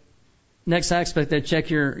 So, next aspect there, check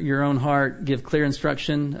your own heart, give clear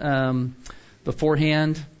instruction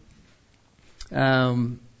beforehand.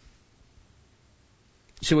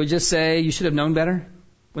 Should we just say you should have known better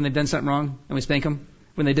when they've done something wrong and we spank them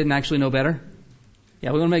when they didn't actually know better?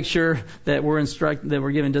 Yeah, we want to make sure that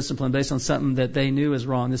we're giving discipline based on something that they knew is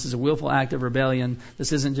wrong. This is a willful act of rebellion.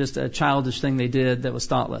 This isn't just a childish thing they did that was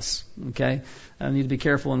thoughtless. Okay, we need to be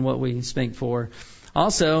careful in what we spank for.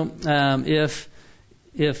 Also,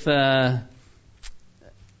 if a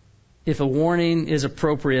warning is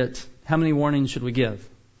appropriate, how many warnings should we give?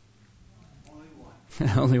 Only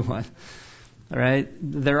one. Only one. All right.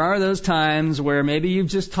 There are those times where maybe you've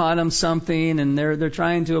just taught them something and they're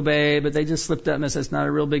trying to obey, but they just slipped up and said it's not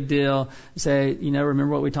a real big deal. Say, remember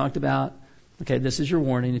what we talked about? Okay, this is your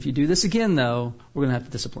warning. If you do this again, though, we're going to have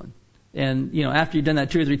to discipline. And, after you've done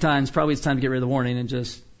that 2 or 3 times, probably it's time to get rid of the warning and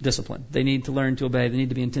just discipline. They need to learn to obey. They need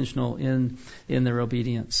to be intentional in their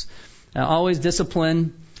obedience. Always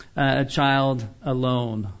discipline a child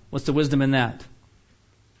alone. What's the wisdom in that?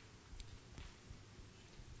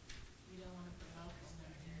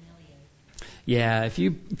 Yeah, if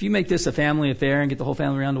you make this a family affair and get the whole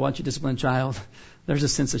family around to watch you discipline a child, there's a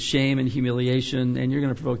sense of shame and humiliation, and you're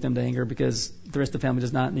going to provoke them to anger because the rest of the family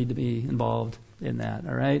does not need to be involved in that,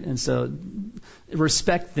 all right? And so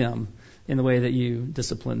respect them in the way that you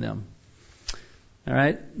discipline them. All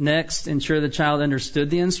right? Next, ensure the child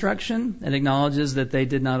understood the instruction and acknowledges that they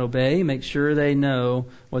did not obey. Make sure they know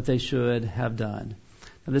what they should have done.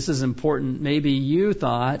 Now, this is important. Maybe you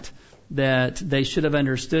thought that they should have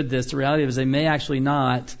understood this. The reality is they may actually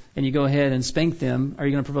not, and you go ahead and spank them. Are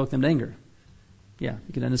you going to provoke them to anger? Yeah,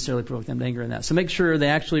 you can unnecessarily provoke them to anger in that. So make sure they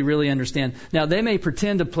actually really understand. Now, they may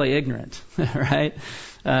pretend to play ignorant, right?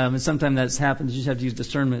 And sometimes that's happened. You just have to use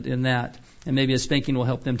discernment in that. And maybe a spanking will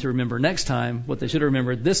help them to remember next time what they should have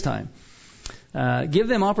remembered this time. Give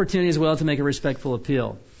them opportunity as well to make a respectful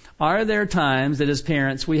appeal. Are there times that as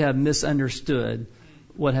parents we have misunderstood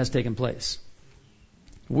what has taken place?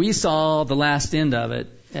 We saw the last end of it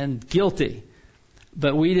and guilty,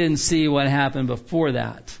 but we didn't see what happened before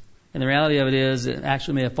that. And the reality of it is it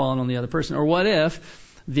actually may have fallen on the other person. Or what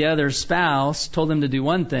if the other spouse told them to do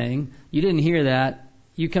one thing, you didn't hear that,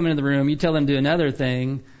 you come into the room, you tell them to do another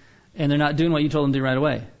thing, and they're not doing what you told them to do right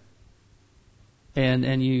away.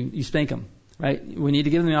 And you spank them, right? We need to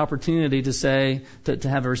give them the opportunity to say, to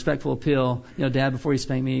have a respectful appeal, Dad, before you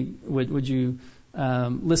spank me, would you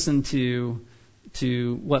listen to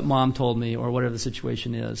what Mom told me or whatever the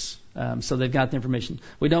situation is. So they've got the information.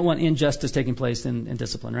 We don't want injustice taking place in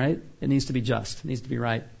discipline, right? It needs to be just. It needs to be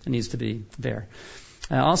right. It needs to be fair.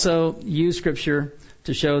 Also, use Scripture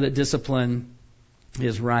to show that discipline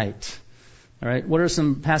is right. All right. What are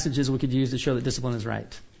some passages we could use to show that discipline is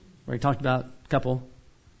right? We already talked about a couple.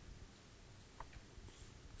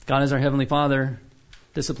 God is our Heavenly Father,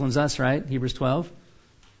 disciplines us, right? Hebrews 12.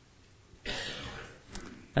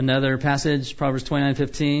 Another passage, Proverbs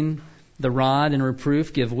 29:15. The rod and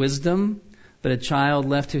reproof give wisdom, but a child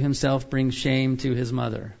left to himself brings shame to his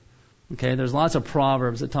mother. Okay, there's lots of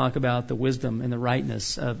proverbs that talk about the wisdom and the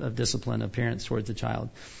rightness of discipline of parents towards the child.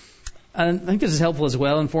 I think this is helpful as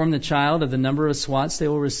well. Inform the child of the number of swats they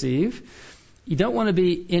will receive. You don't want to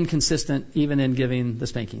be inconsistent even in giving the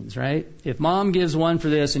spankings, right? If Mom gives 1 for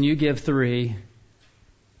this and you give 3,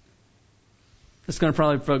 it's going to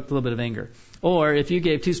probably provoke a little bit of anger. Or if you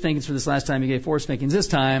gave 2 spankings for this last time, you gave 4 spankings this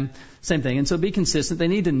time, same thing. And so be consistent. They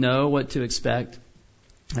need to know what to expect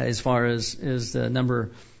as far as the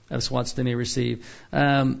number of swats they may receive.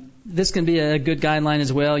 This can be a good guideline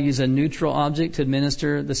as well. Use a neutral object to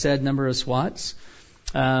administer the said number of swats.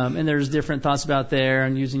 And there's different thoughts about there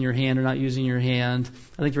and using your hand or not using your hand.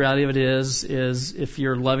 I think the reality of it is if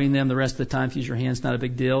you're loving them the rest of the time, to use your hand is not a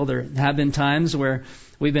big deal. There have been times where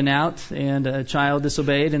we've been out and a child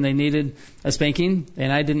disobeyed and they needed a spanking,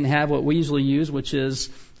 and I didn't have what we usually use, which is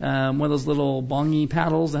one of those little bongy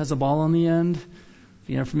paddles that has a ball on the end. If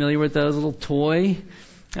you're familiar with those, little toy.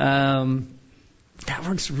 That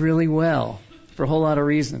works really well for a whole lot of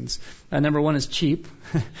reasons. Number 1 is cheap,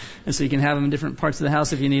 and so you can have them in different parts of the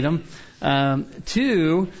house if you need them.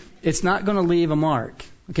 2, it's not going to leave a mark.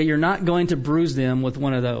 Okay, you're not going to bruise them with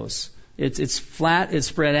one of those. It's flat, it's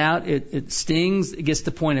spread out, it stings, it gets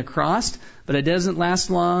the point across, but it doesn't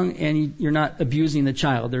last long, and you're not abusing the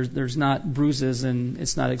child. There's not bruises, and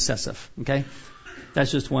it's not excessive. Okay,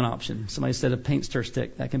 that's just one option. Somebody said a paint stir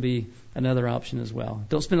stick. That can be another option as well.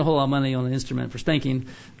 Don't spend a whole lot of money on an instrument for spanking.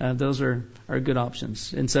 Those are good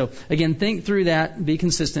options. And so, again, think through that. Be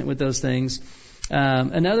consistent with those things.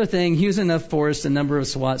 Another thing, use enough force and number of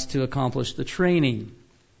swats to accomplish the training.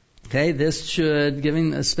 Okay, this should,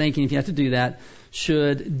 giving a spanking, if you have to do that,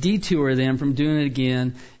 should detour them from doing it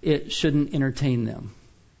again. It shouldn't entertain them.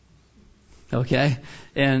 Okay?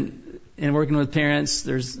 And working with parents,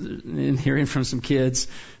 and hearing from some kids,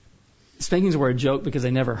 spankings were a joke because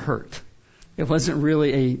they never hurt. It wasn't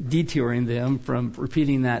really a detouring them from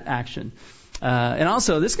repeating that action. And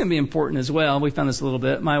also, this can be important as well. We found this a little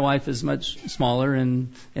bit. My wife is much smaller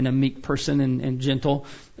and a meek person and gentle.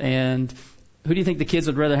 And who do you think the kids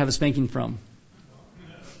would rather have a spanking from?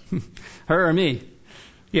 Her or me?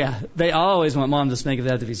 Yeah, they always want mom to spank if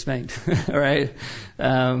they have to be spanked. All right?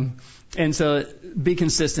 And so be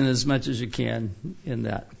consistent as much as you can in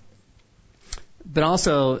that. But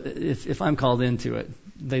also, if I'm called into it,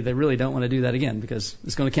 they really don't want to do that again because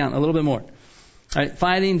it's going to count a little bit more. All right,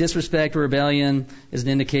 fighting, disrespect, or rebellion is an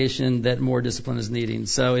indication that more discipline is needed.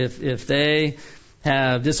 So if they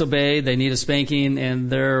have disobeyed, they need a spanking, and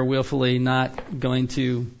they're willfully not going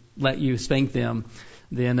to let you spank them,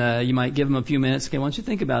 then you might give them a few minutes. Okay, why don't you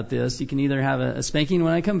think about this? You can either have a spanking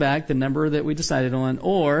when I come back, the number that we decided on,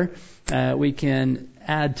 or we can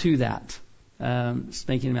add to that,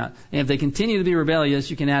 spanking them out. And if they continue to be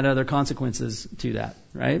rebellious, you can add other consequences to that,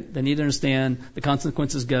 right? They need to understand the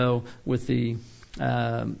consequences go with the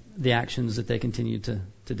actions that they continue to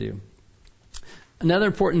do. Another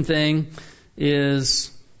important thing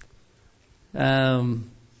is, where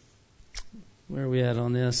are we at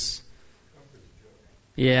on this?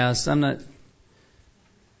 Yes, I'm not.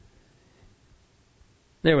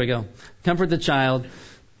 There we go. Comfort the child.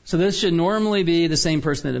 So this should normally be the same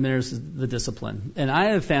person that administers the discipline. And I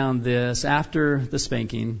have found this after the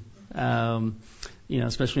spanking,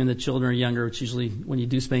 especially when the children are younger, which usually when you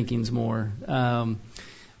do spankings more,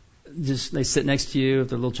 just they sit next to you, if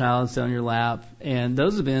they're a little child, sit on your lap. And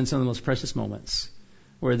those have been some of the most precious moments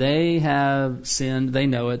where they have sinned, they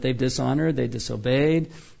know it, they've dishonored, they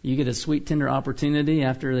disobeyed. You get a sweet, tender opportunity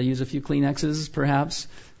after they use a few Kleenexes, perhaps,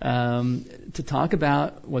 to talk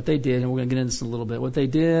about what they did, and we're going to get into this in a little bit. What they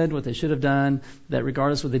did, what they should have done, that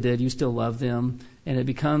regardless of what they did, you still love them. And it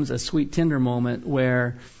becomes a sweet, tender moment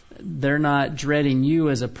where they're not dreading you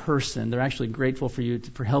as a person. They're actually grateful for you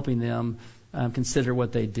for helping them consider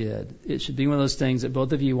what they did. It should be one of those things that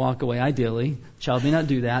both of you walk away, ideally. The child may not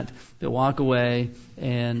do that, but walk away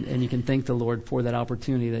and you can thank the Lord for that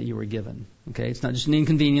opportunity that you were given. Okay, it's not just an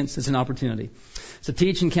inconvenience, it's an opportunity. So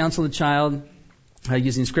teach and counsel the child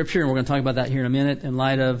using Scripture, and we're going to talk about that here in a minute in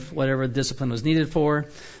light of whatever discipline was needed for.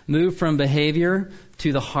 Move from behavior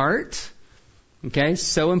to the heart. Okay,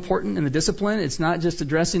 so important in the discipline. It's not just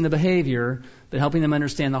addressing the behavior, but helping them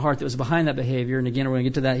understand the heart that was behind that behavior. And again, we're going to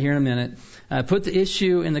get to that here in a minute. Put the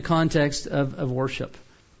issue in the context of worship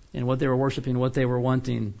and what they were worshiping, what they were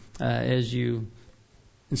wanting as you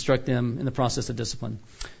instruct them in the process of discipline.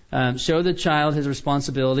 Show the child his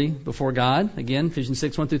responsibility before God. Again, Ephesians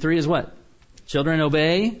 6:1-3 is what? Children,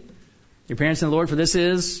 obey your parents in the Lord, for this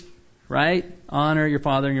is right. Honor your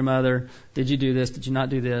father and your mother. Did you do this? Did you not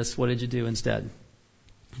do this? What did you do instead?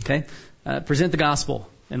 Okay. Present the gospel,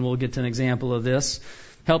 and we'll get to an example of this.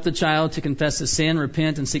 Help the child to confess his sin,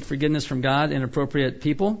 repent, and seek forgiveness from God and appropriate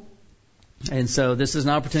people. And so this is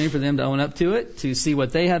an opportunity for them to own up to it, to see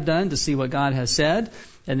what they have done, to see what God has said,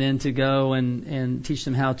 and then to go and teach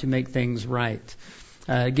them how to make things right.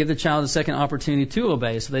 Give the child a second opportunity to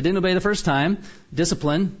obey. So they didn't obey the first time.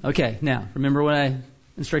 Discipline. Okay, now, remember what I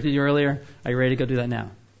instructed you earlier? Are you ready to go do that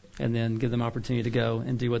now? And then give them opportunity to go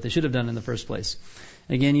and do what they should have done in the first place.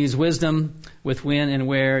 Again, use wisdom with when and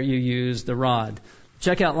where you use the rod.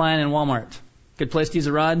 Checkout line in Walmart. Good place to use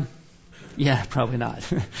a rod? Yeah, probably not.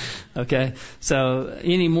 Okay, so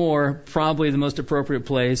anymore, probably the most appropriate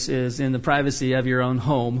place is in the privacy of your own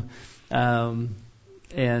home.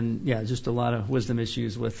 And yeah, just a lot of wisdom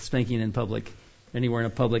issues with spanking in public, anywhere in a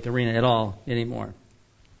public arena at all anymore.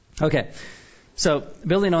 Okay, so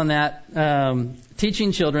building on that,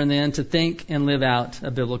 teaching children then to think and live out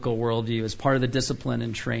a biblical worldview as part of the discipline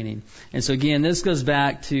and training. And so again, this goes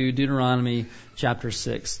back to Deuteronomy chapter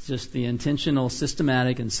 6, just the intentional,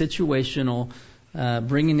 systematic, and situational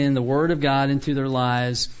bringing in the Word of God into their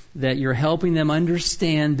lives, that you're helping them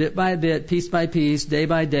understand bit by bit, piece by piece, day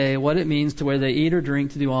by day, what it means to where they eat or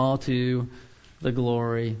drink to do all to the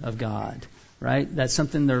glory of God. Right? That's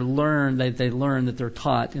something they learn that they're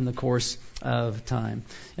taught in the course of time.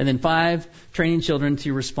 And then 5, training children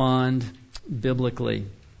to respond biblically.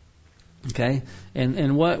 Okay?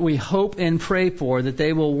 And what we hope and pray for that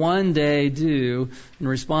they will one day do and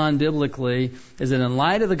respond biblically is that in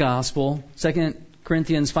light of the gospel, 2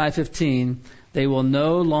 Corinthians 5:15, they will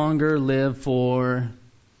no longer live for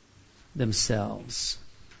themselves,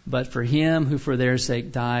 but for Him who for their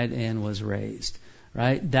sake died and was raised.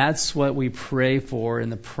 right? That's what we pray for in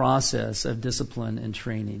the process of discipline and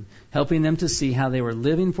training, helping them to see how they were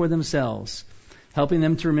living for themselves, helping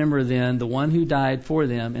them to remember then the one who died for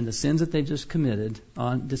them and the sins that they just committed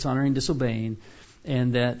on dishonoring, disobeying,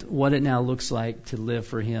 and that what it now looks like to live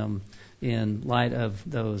for him in light of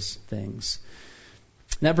those things.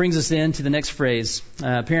 That brings us then to the next phrase.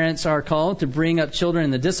 Parents are called to bring up children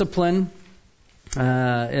in the discipline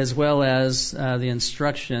as well as the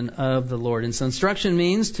instruction of the Lord. And so instruction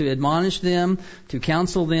means to admonish them, to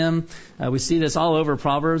counsel them. We see this all over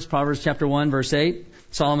Proverbs. Proverbs chapter 1, verse 8.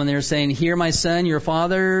 Solomon there is saying, "Hear, my son, your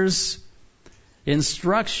father's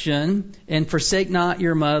instruction, and forsake not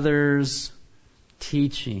your mother's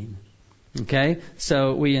teaching." Okay?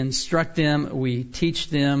 So we instruct them, we teach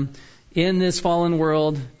them. In this fallen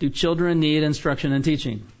world, do children need instruction and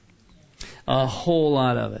teaching? A whole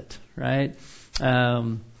lot of it, right?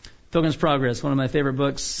 Pilgrim's Progress, one of my favorite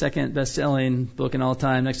books, second best-selling book in all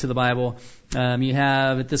time next to the Bible. You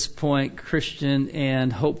have, at this point, Christian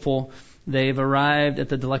and hopeful. They've arrived at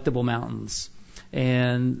the Delectable Mountains.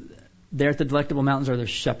 And there at the Delectable Mountains are the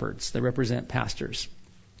shepherds. They represent pastors.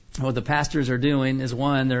 What the pastors are doing is,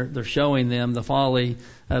 one, they're showing them the folly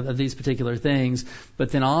of these particular things,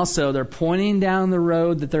 but then also they're pointing down the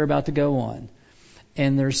road that they're about to go on.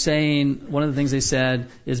 And they're saying, one of the things they said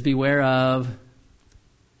is, beware of,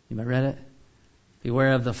 you might read it?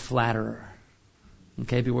 Beware of the flatterer.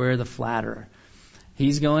 Okay, beware of the flatterer.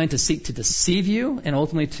 He's going to seek to deceive you and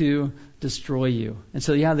ultimately to destroy you. And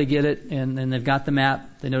so, they get it, and they've got the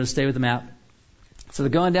map. They know to stay with the map. So they're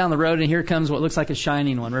going down the road, and here comes what looks like a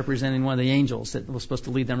shining one, representing one of the angels that was supposed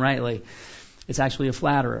to lead them rightly. It's actually a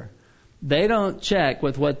flatterer. They don't check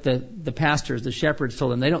with what the pastors, the shepherds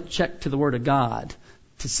told them. They don't check to the Word of God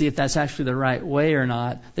to see if that's actually the right way or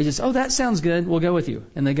not. They just, that sounds good, we'll go with you.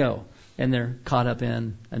 And they go. And they're caught up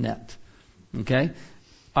in a net. Okay?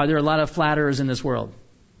 Are there a lot of flatterers in this world?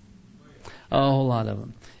 A whole lot of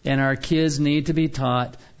them. And our kids need to be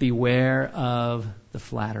taught, beware of the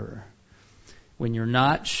flatterer. When you're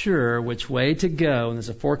not sure which way to go, and there's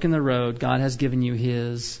a fork in the road, God has given you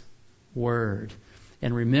His Word.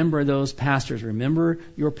 And remember those pastors. Remember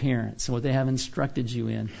your parents and what they have instructed you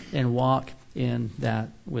in, and walk in that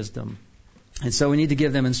wisdom. And so we need to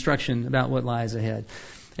give them instruction about what lies ahead.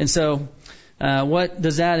 And so what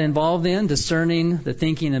does that involve then? Discerning the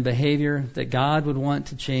thinking and behavior that God would want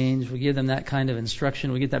to change. We give them that kind of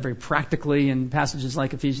instruction. We get that very practically in passages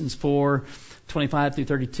like Ephesians 4:25 through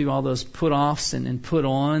 32, all those put-offs and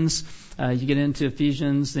put-ons. You get into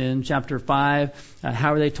Ephesians in chapter 5.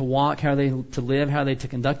 How are they to walk? How are they to live? How are they to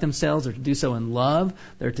conduct themselves? They're to do so in love.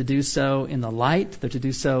 They're to do so in the light. They're to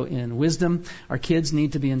do so in wisdom. Our kids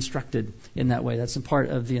need to be instructed in that way. That's a part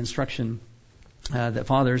of the instruction that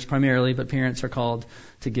fathers primarily, but parents are called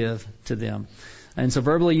to give to them. And so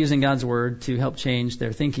verbally using God's Word to help change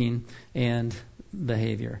their thinking and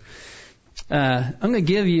behavior. I'm going to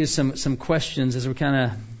give you some questions as we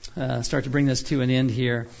kind of start to bring this to an end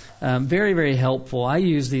here. Very, very helpful. I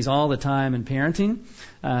use these all the time in parenting.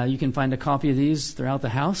 You can find a copy of these throughout the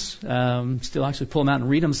house. Still actually pull them out and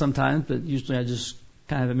read them sometimes, but usually I just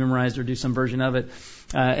kind of have it memorized or do some version of it.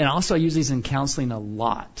 And also I use these in counseling a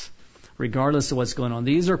lot, regardless of what's going on.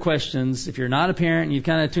 These are questions. If you're not a parent and you've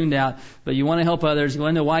kind of tuned out, but you want to help others, you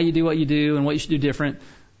want to know why you do what you do and what you should do different,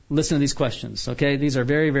 listen to these questions. Okay? These are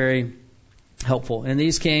very, very helpful. And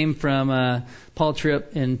these came from Paul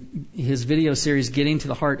Tripp in his video series, Getting to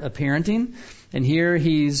the Heart of Parenting. And here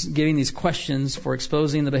he's giving these questions for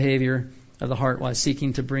exposing the behavior of the heart while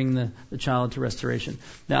seeking to bring the child to restoration.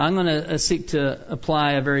 Now, I'm going to seek to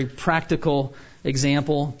apply a very practical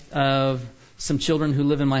example of some children who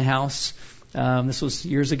live in my house. This was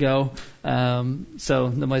years ago, so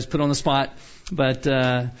nobody's put on the spot. But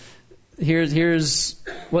here's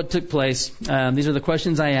what took place. These are the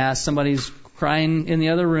questions I asked. Somebody's crying in the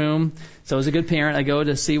other room. So as a good parent, I go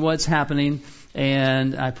to see what's happening,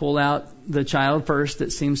 and I pull out the child first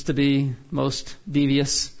that seems to be most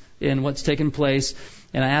devious in what's taken place.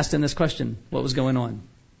 And I asked him this question: what was going on?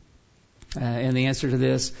 And the answer to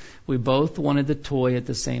this: we both wanted the toy at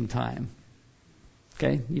the same time.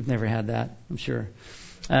 Okay, you've never had that, I'm sure.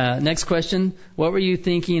 Next question: what were you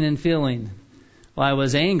thinking and feeling? Well, I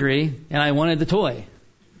was angry and I wanted the toy.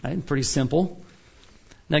 Right? Pretty simple.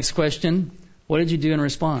 Next question: what did you do in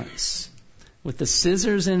response? With the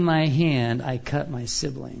scissors in my hand, I cut my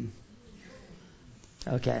sibling.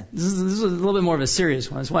 Okay, this is a little bit more of a serious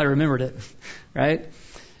one. That's why I remembered it, right?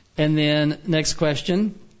 And then next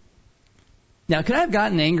question. Now, could I have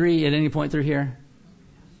gotten angry at any point through here?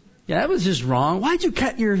 Yeah, that was just wrong. Why'd you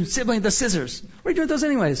cut your sibling with the scissors? What are you doing with those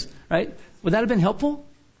anyways, right? Would that have been helpful?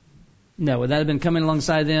 No. Would that have been coming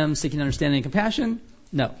alongside them, seeking understanding and compassion?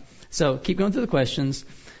 No. So keep going through the questions.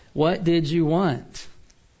 What did you want?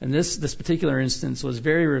 And this particular instance was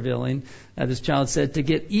very revealing. This child said, to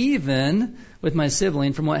get even with my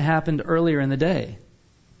sibling from what happened earlier in the day.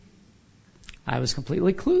 I was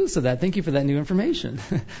completely clueless of that. Thank you for that new information.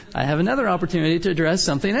 I have another opportunity to address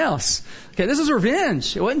something else. Okay, this is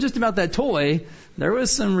revenge. It wasn't just about that toy. There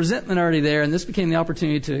was some resentment already there, and this became the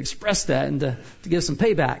opportunity to express that and to give some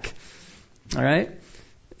payback. All right?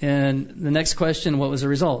 And the next question, what was the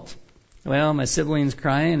result? Well, my sibling's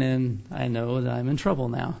crying, and I know that I'm in trouble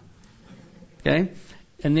now. Okay?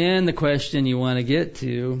 And then the question you want to get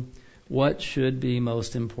to, what should be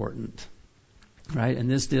most important? Right?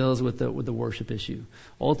 And this deals with the worship issue.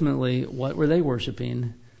 Ultimately, what were they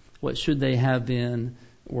worshiping? What should they have been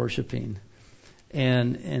worshiping?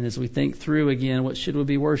 And as we think through again, what should we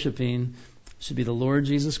be worshiping? Should be the Lord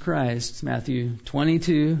Jesus Christ. Matthew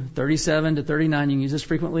 22:37-39. You can use this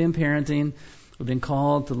frequently in parenting. We've been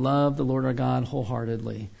called to love the Lord our God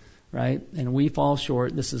wholeheartedly. Right? And we fall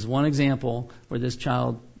short. This is one example where this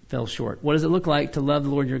child fell short. What does it look like to love the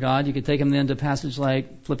Lord your God? You could take them then to a passage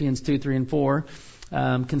like Philippians 2, 3, and 4.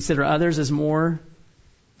 Consider others as more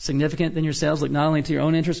significant than yourselves. Look not only to your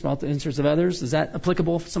own interests, but the interests of others. Is that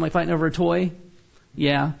applicable for somebody fighting over a toy?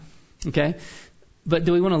 Yeah. Okay. But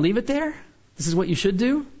do we want to leave it there? This is what you should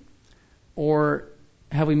do? Or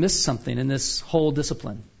have we missed something in this whole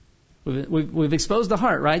discipline? We've exposed the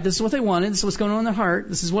heart, right? This is what they wanted. This is what's going on in their heart.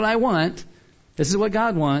 This is what I want. This is what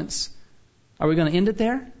God wants. Are we going to end it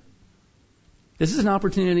there? This is an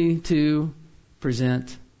opportunity to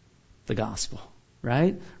present the gospel,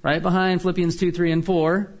 right? Right behind Philippians 2, 3, and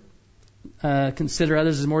 4, consider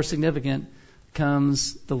others as more significant,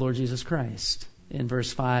 comes the Lord Jesus Christ in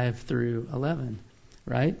verse 5 through 11,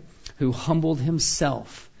 right? Who humbled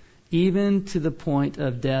himself even to the point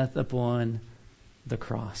of death upon the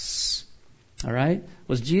cross. All right?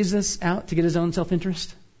 Was Jesus out to get his own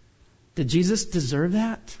self-interest? Did Jesus deserve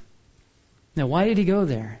that? Now, why did he go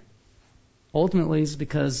there? Ultimately, it's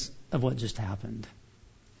because of what just happened.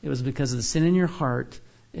 It was because of the sin in your heart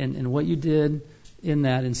and what you did in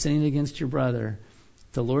that and sinning against your brother.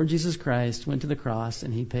 The Lord Jesus Christ went to the cross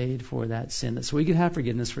and he paid for that sin so we could have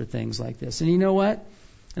forgiveness for things like this. And you know what?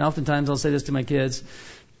 And oftentimes I'll say this to my kids,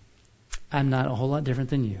 I'm not a whole lot different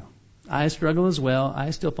than you. I struggle as well. I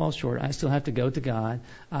still fall short. I still have to go to God.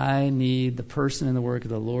 I need the person and the work of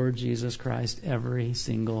the Lord Jesus Christ every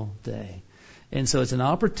single day. And so it's an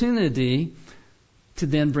opportunity to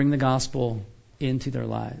then bring the gospel into their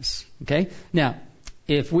lives. Okay? Now,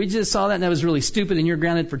 if we just saw that and that was really stupid and you're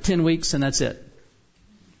grounded for 10 weeks and that's it,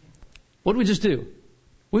 what did we just do?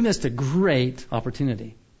 We missed a great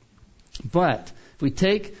opportunity. But if we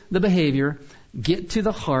take the behavior, get to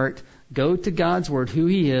the heart, go to God's Word, who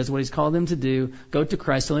He is, what He's called them to do, go to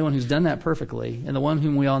Christ, the only one who's done that perfectly, and the one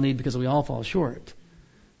whom we all need because we all fall short,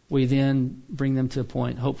 we then bring them to a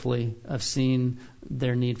point, hopefully, of seeing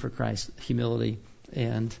their need for Christ, humility,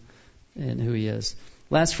 and who He is.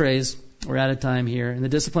 Last phrase, we're out of time here. In the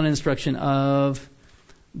discipline and instruction of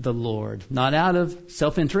the Lord. Not out of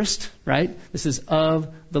self-interest, right? This is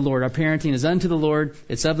of the Lord. Our parenting is unto the Lord.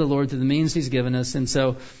 It's of the Lord through the means He's given us. And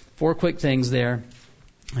so, 4 quick things there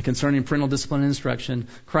concerning parental discipline and instruction.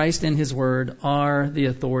 Christ and His Word are the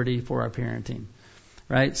authority for our parenting.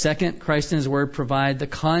 Right? Second, Christ and His Word provide the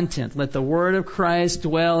content. Let the Word of Christ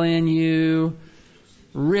dwell in you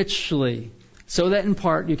richly, so that in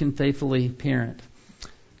part you can faithfully parent.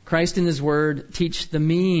 Christ and His Word teach the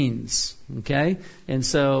means. Okay? And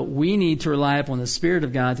so we need to rely upon the Spirit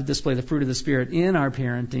of God to display the fruit of the Spirit in our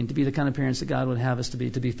parenting, to be the kind of parents that God would have us to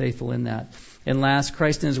be faithful in that. And last,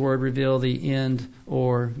 Christ and His Word reveal the end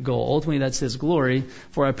or goal. Ultimately, that's His glory.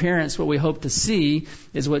 For our parents, what we hope to see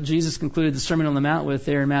is what Jesus concluded the Sermon on the Mount with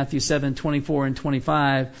there in Matthew 7:24 and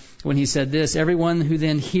 25, when He said this, "Everyone who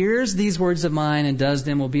then hears these words of mine and does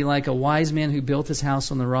them will be like a wise man who built his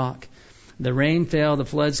house on the rock. The rain fell, the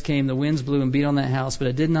floods came, the winds blew and beat on that house, but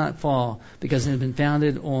it did not fall because it had been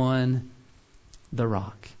founded on the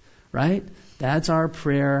rock." Right? That's our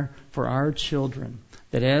prayer for our children.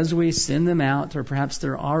 That as we send them out, or perhaps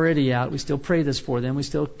they're already out, we still pray this for them. We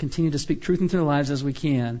still continue to speak truth into their lives as we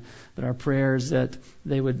can. But our prayer is that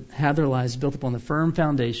they would have their lives built upon the firm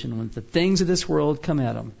foundation when the things of this world come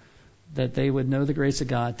at them, that they would know the grace of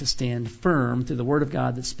God to stand firm through the Word of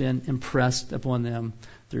God that's been impressed upon them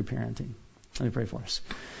through parenting. Let me pray for us.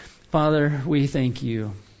 Father, we thank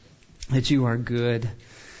You that You are good.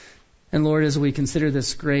 And Lord, as we consider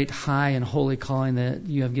this great, high, and holy calling that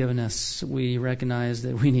You have given us, we recognize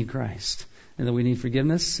that we need Christ. and that we need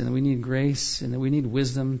forgiveness, and that we need grace, and that we need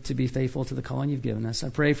wisdom to be faithful to the calling you've given us. I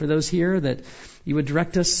pray for those here that you would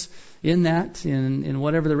direct us in that, in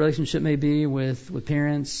whatever the relationship may be with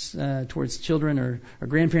parents towards children or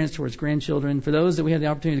grandparents towards grandchildren. For those that we have the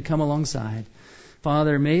opportunity to come alongside,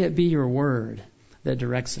 Father, may it be your word that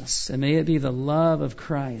directs us, and may it be the love of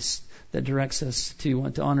Christ that directs us to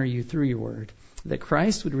want to honor you through your word, that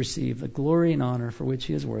Christ would receive the glory and honor for which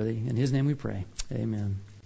he is worthy. In his name we pray. Amen.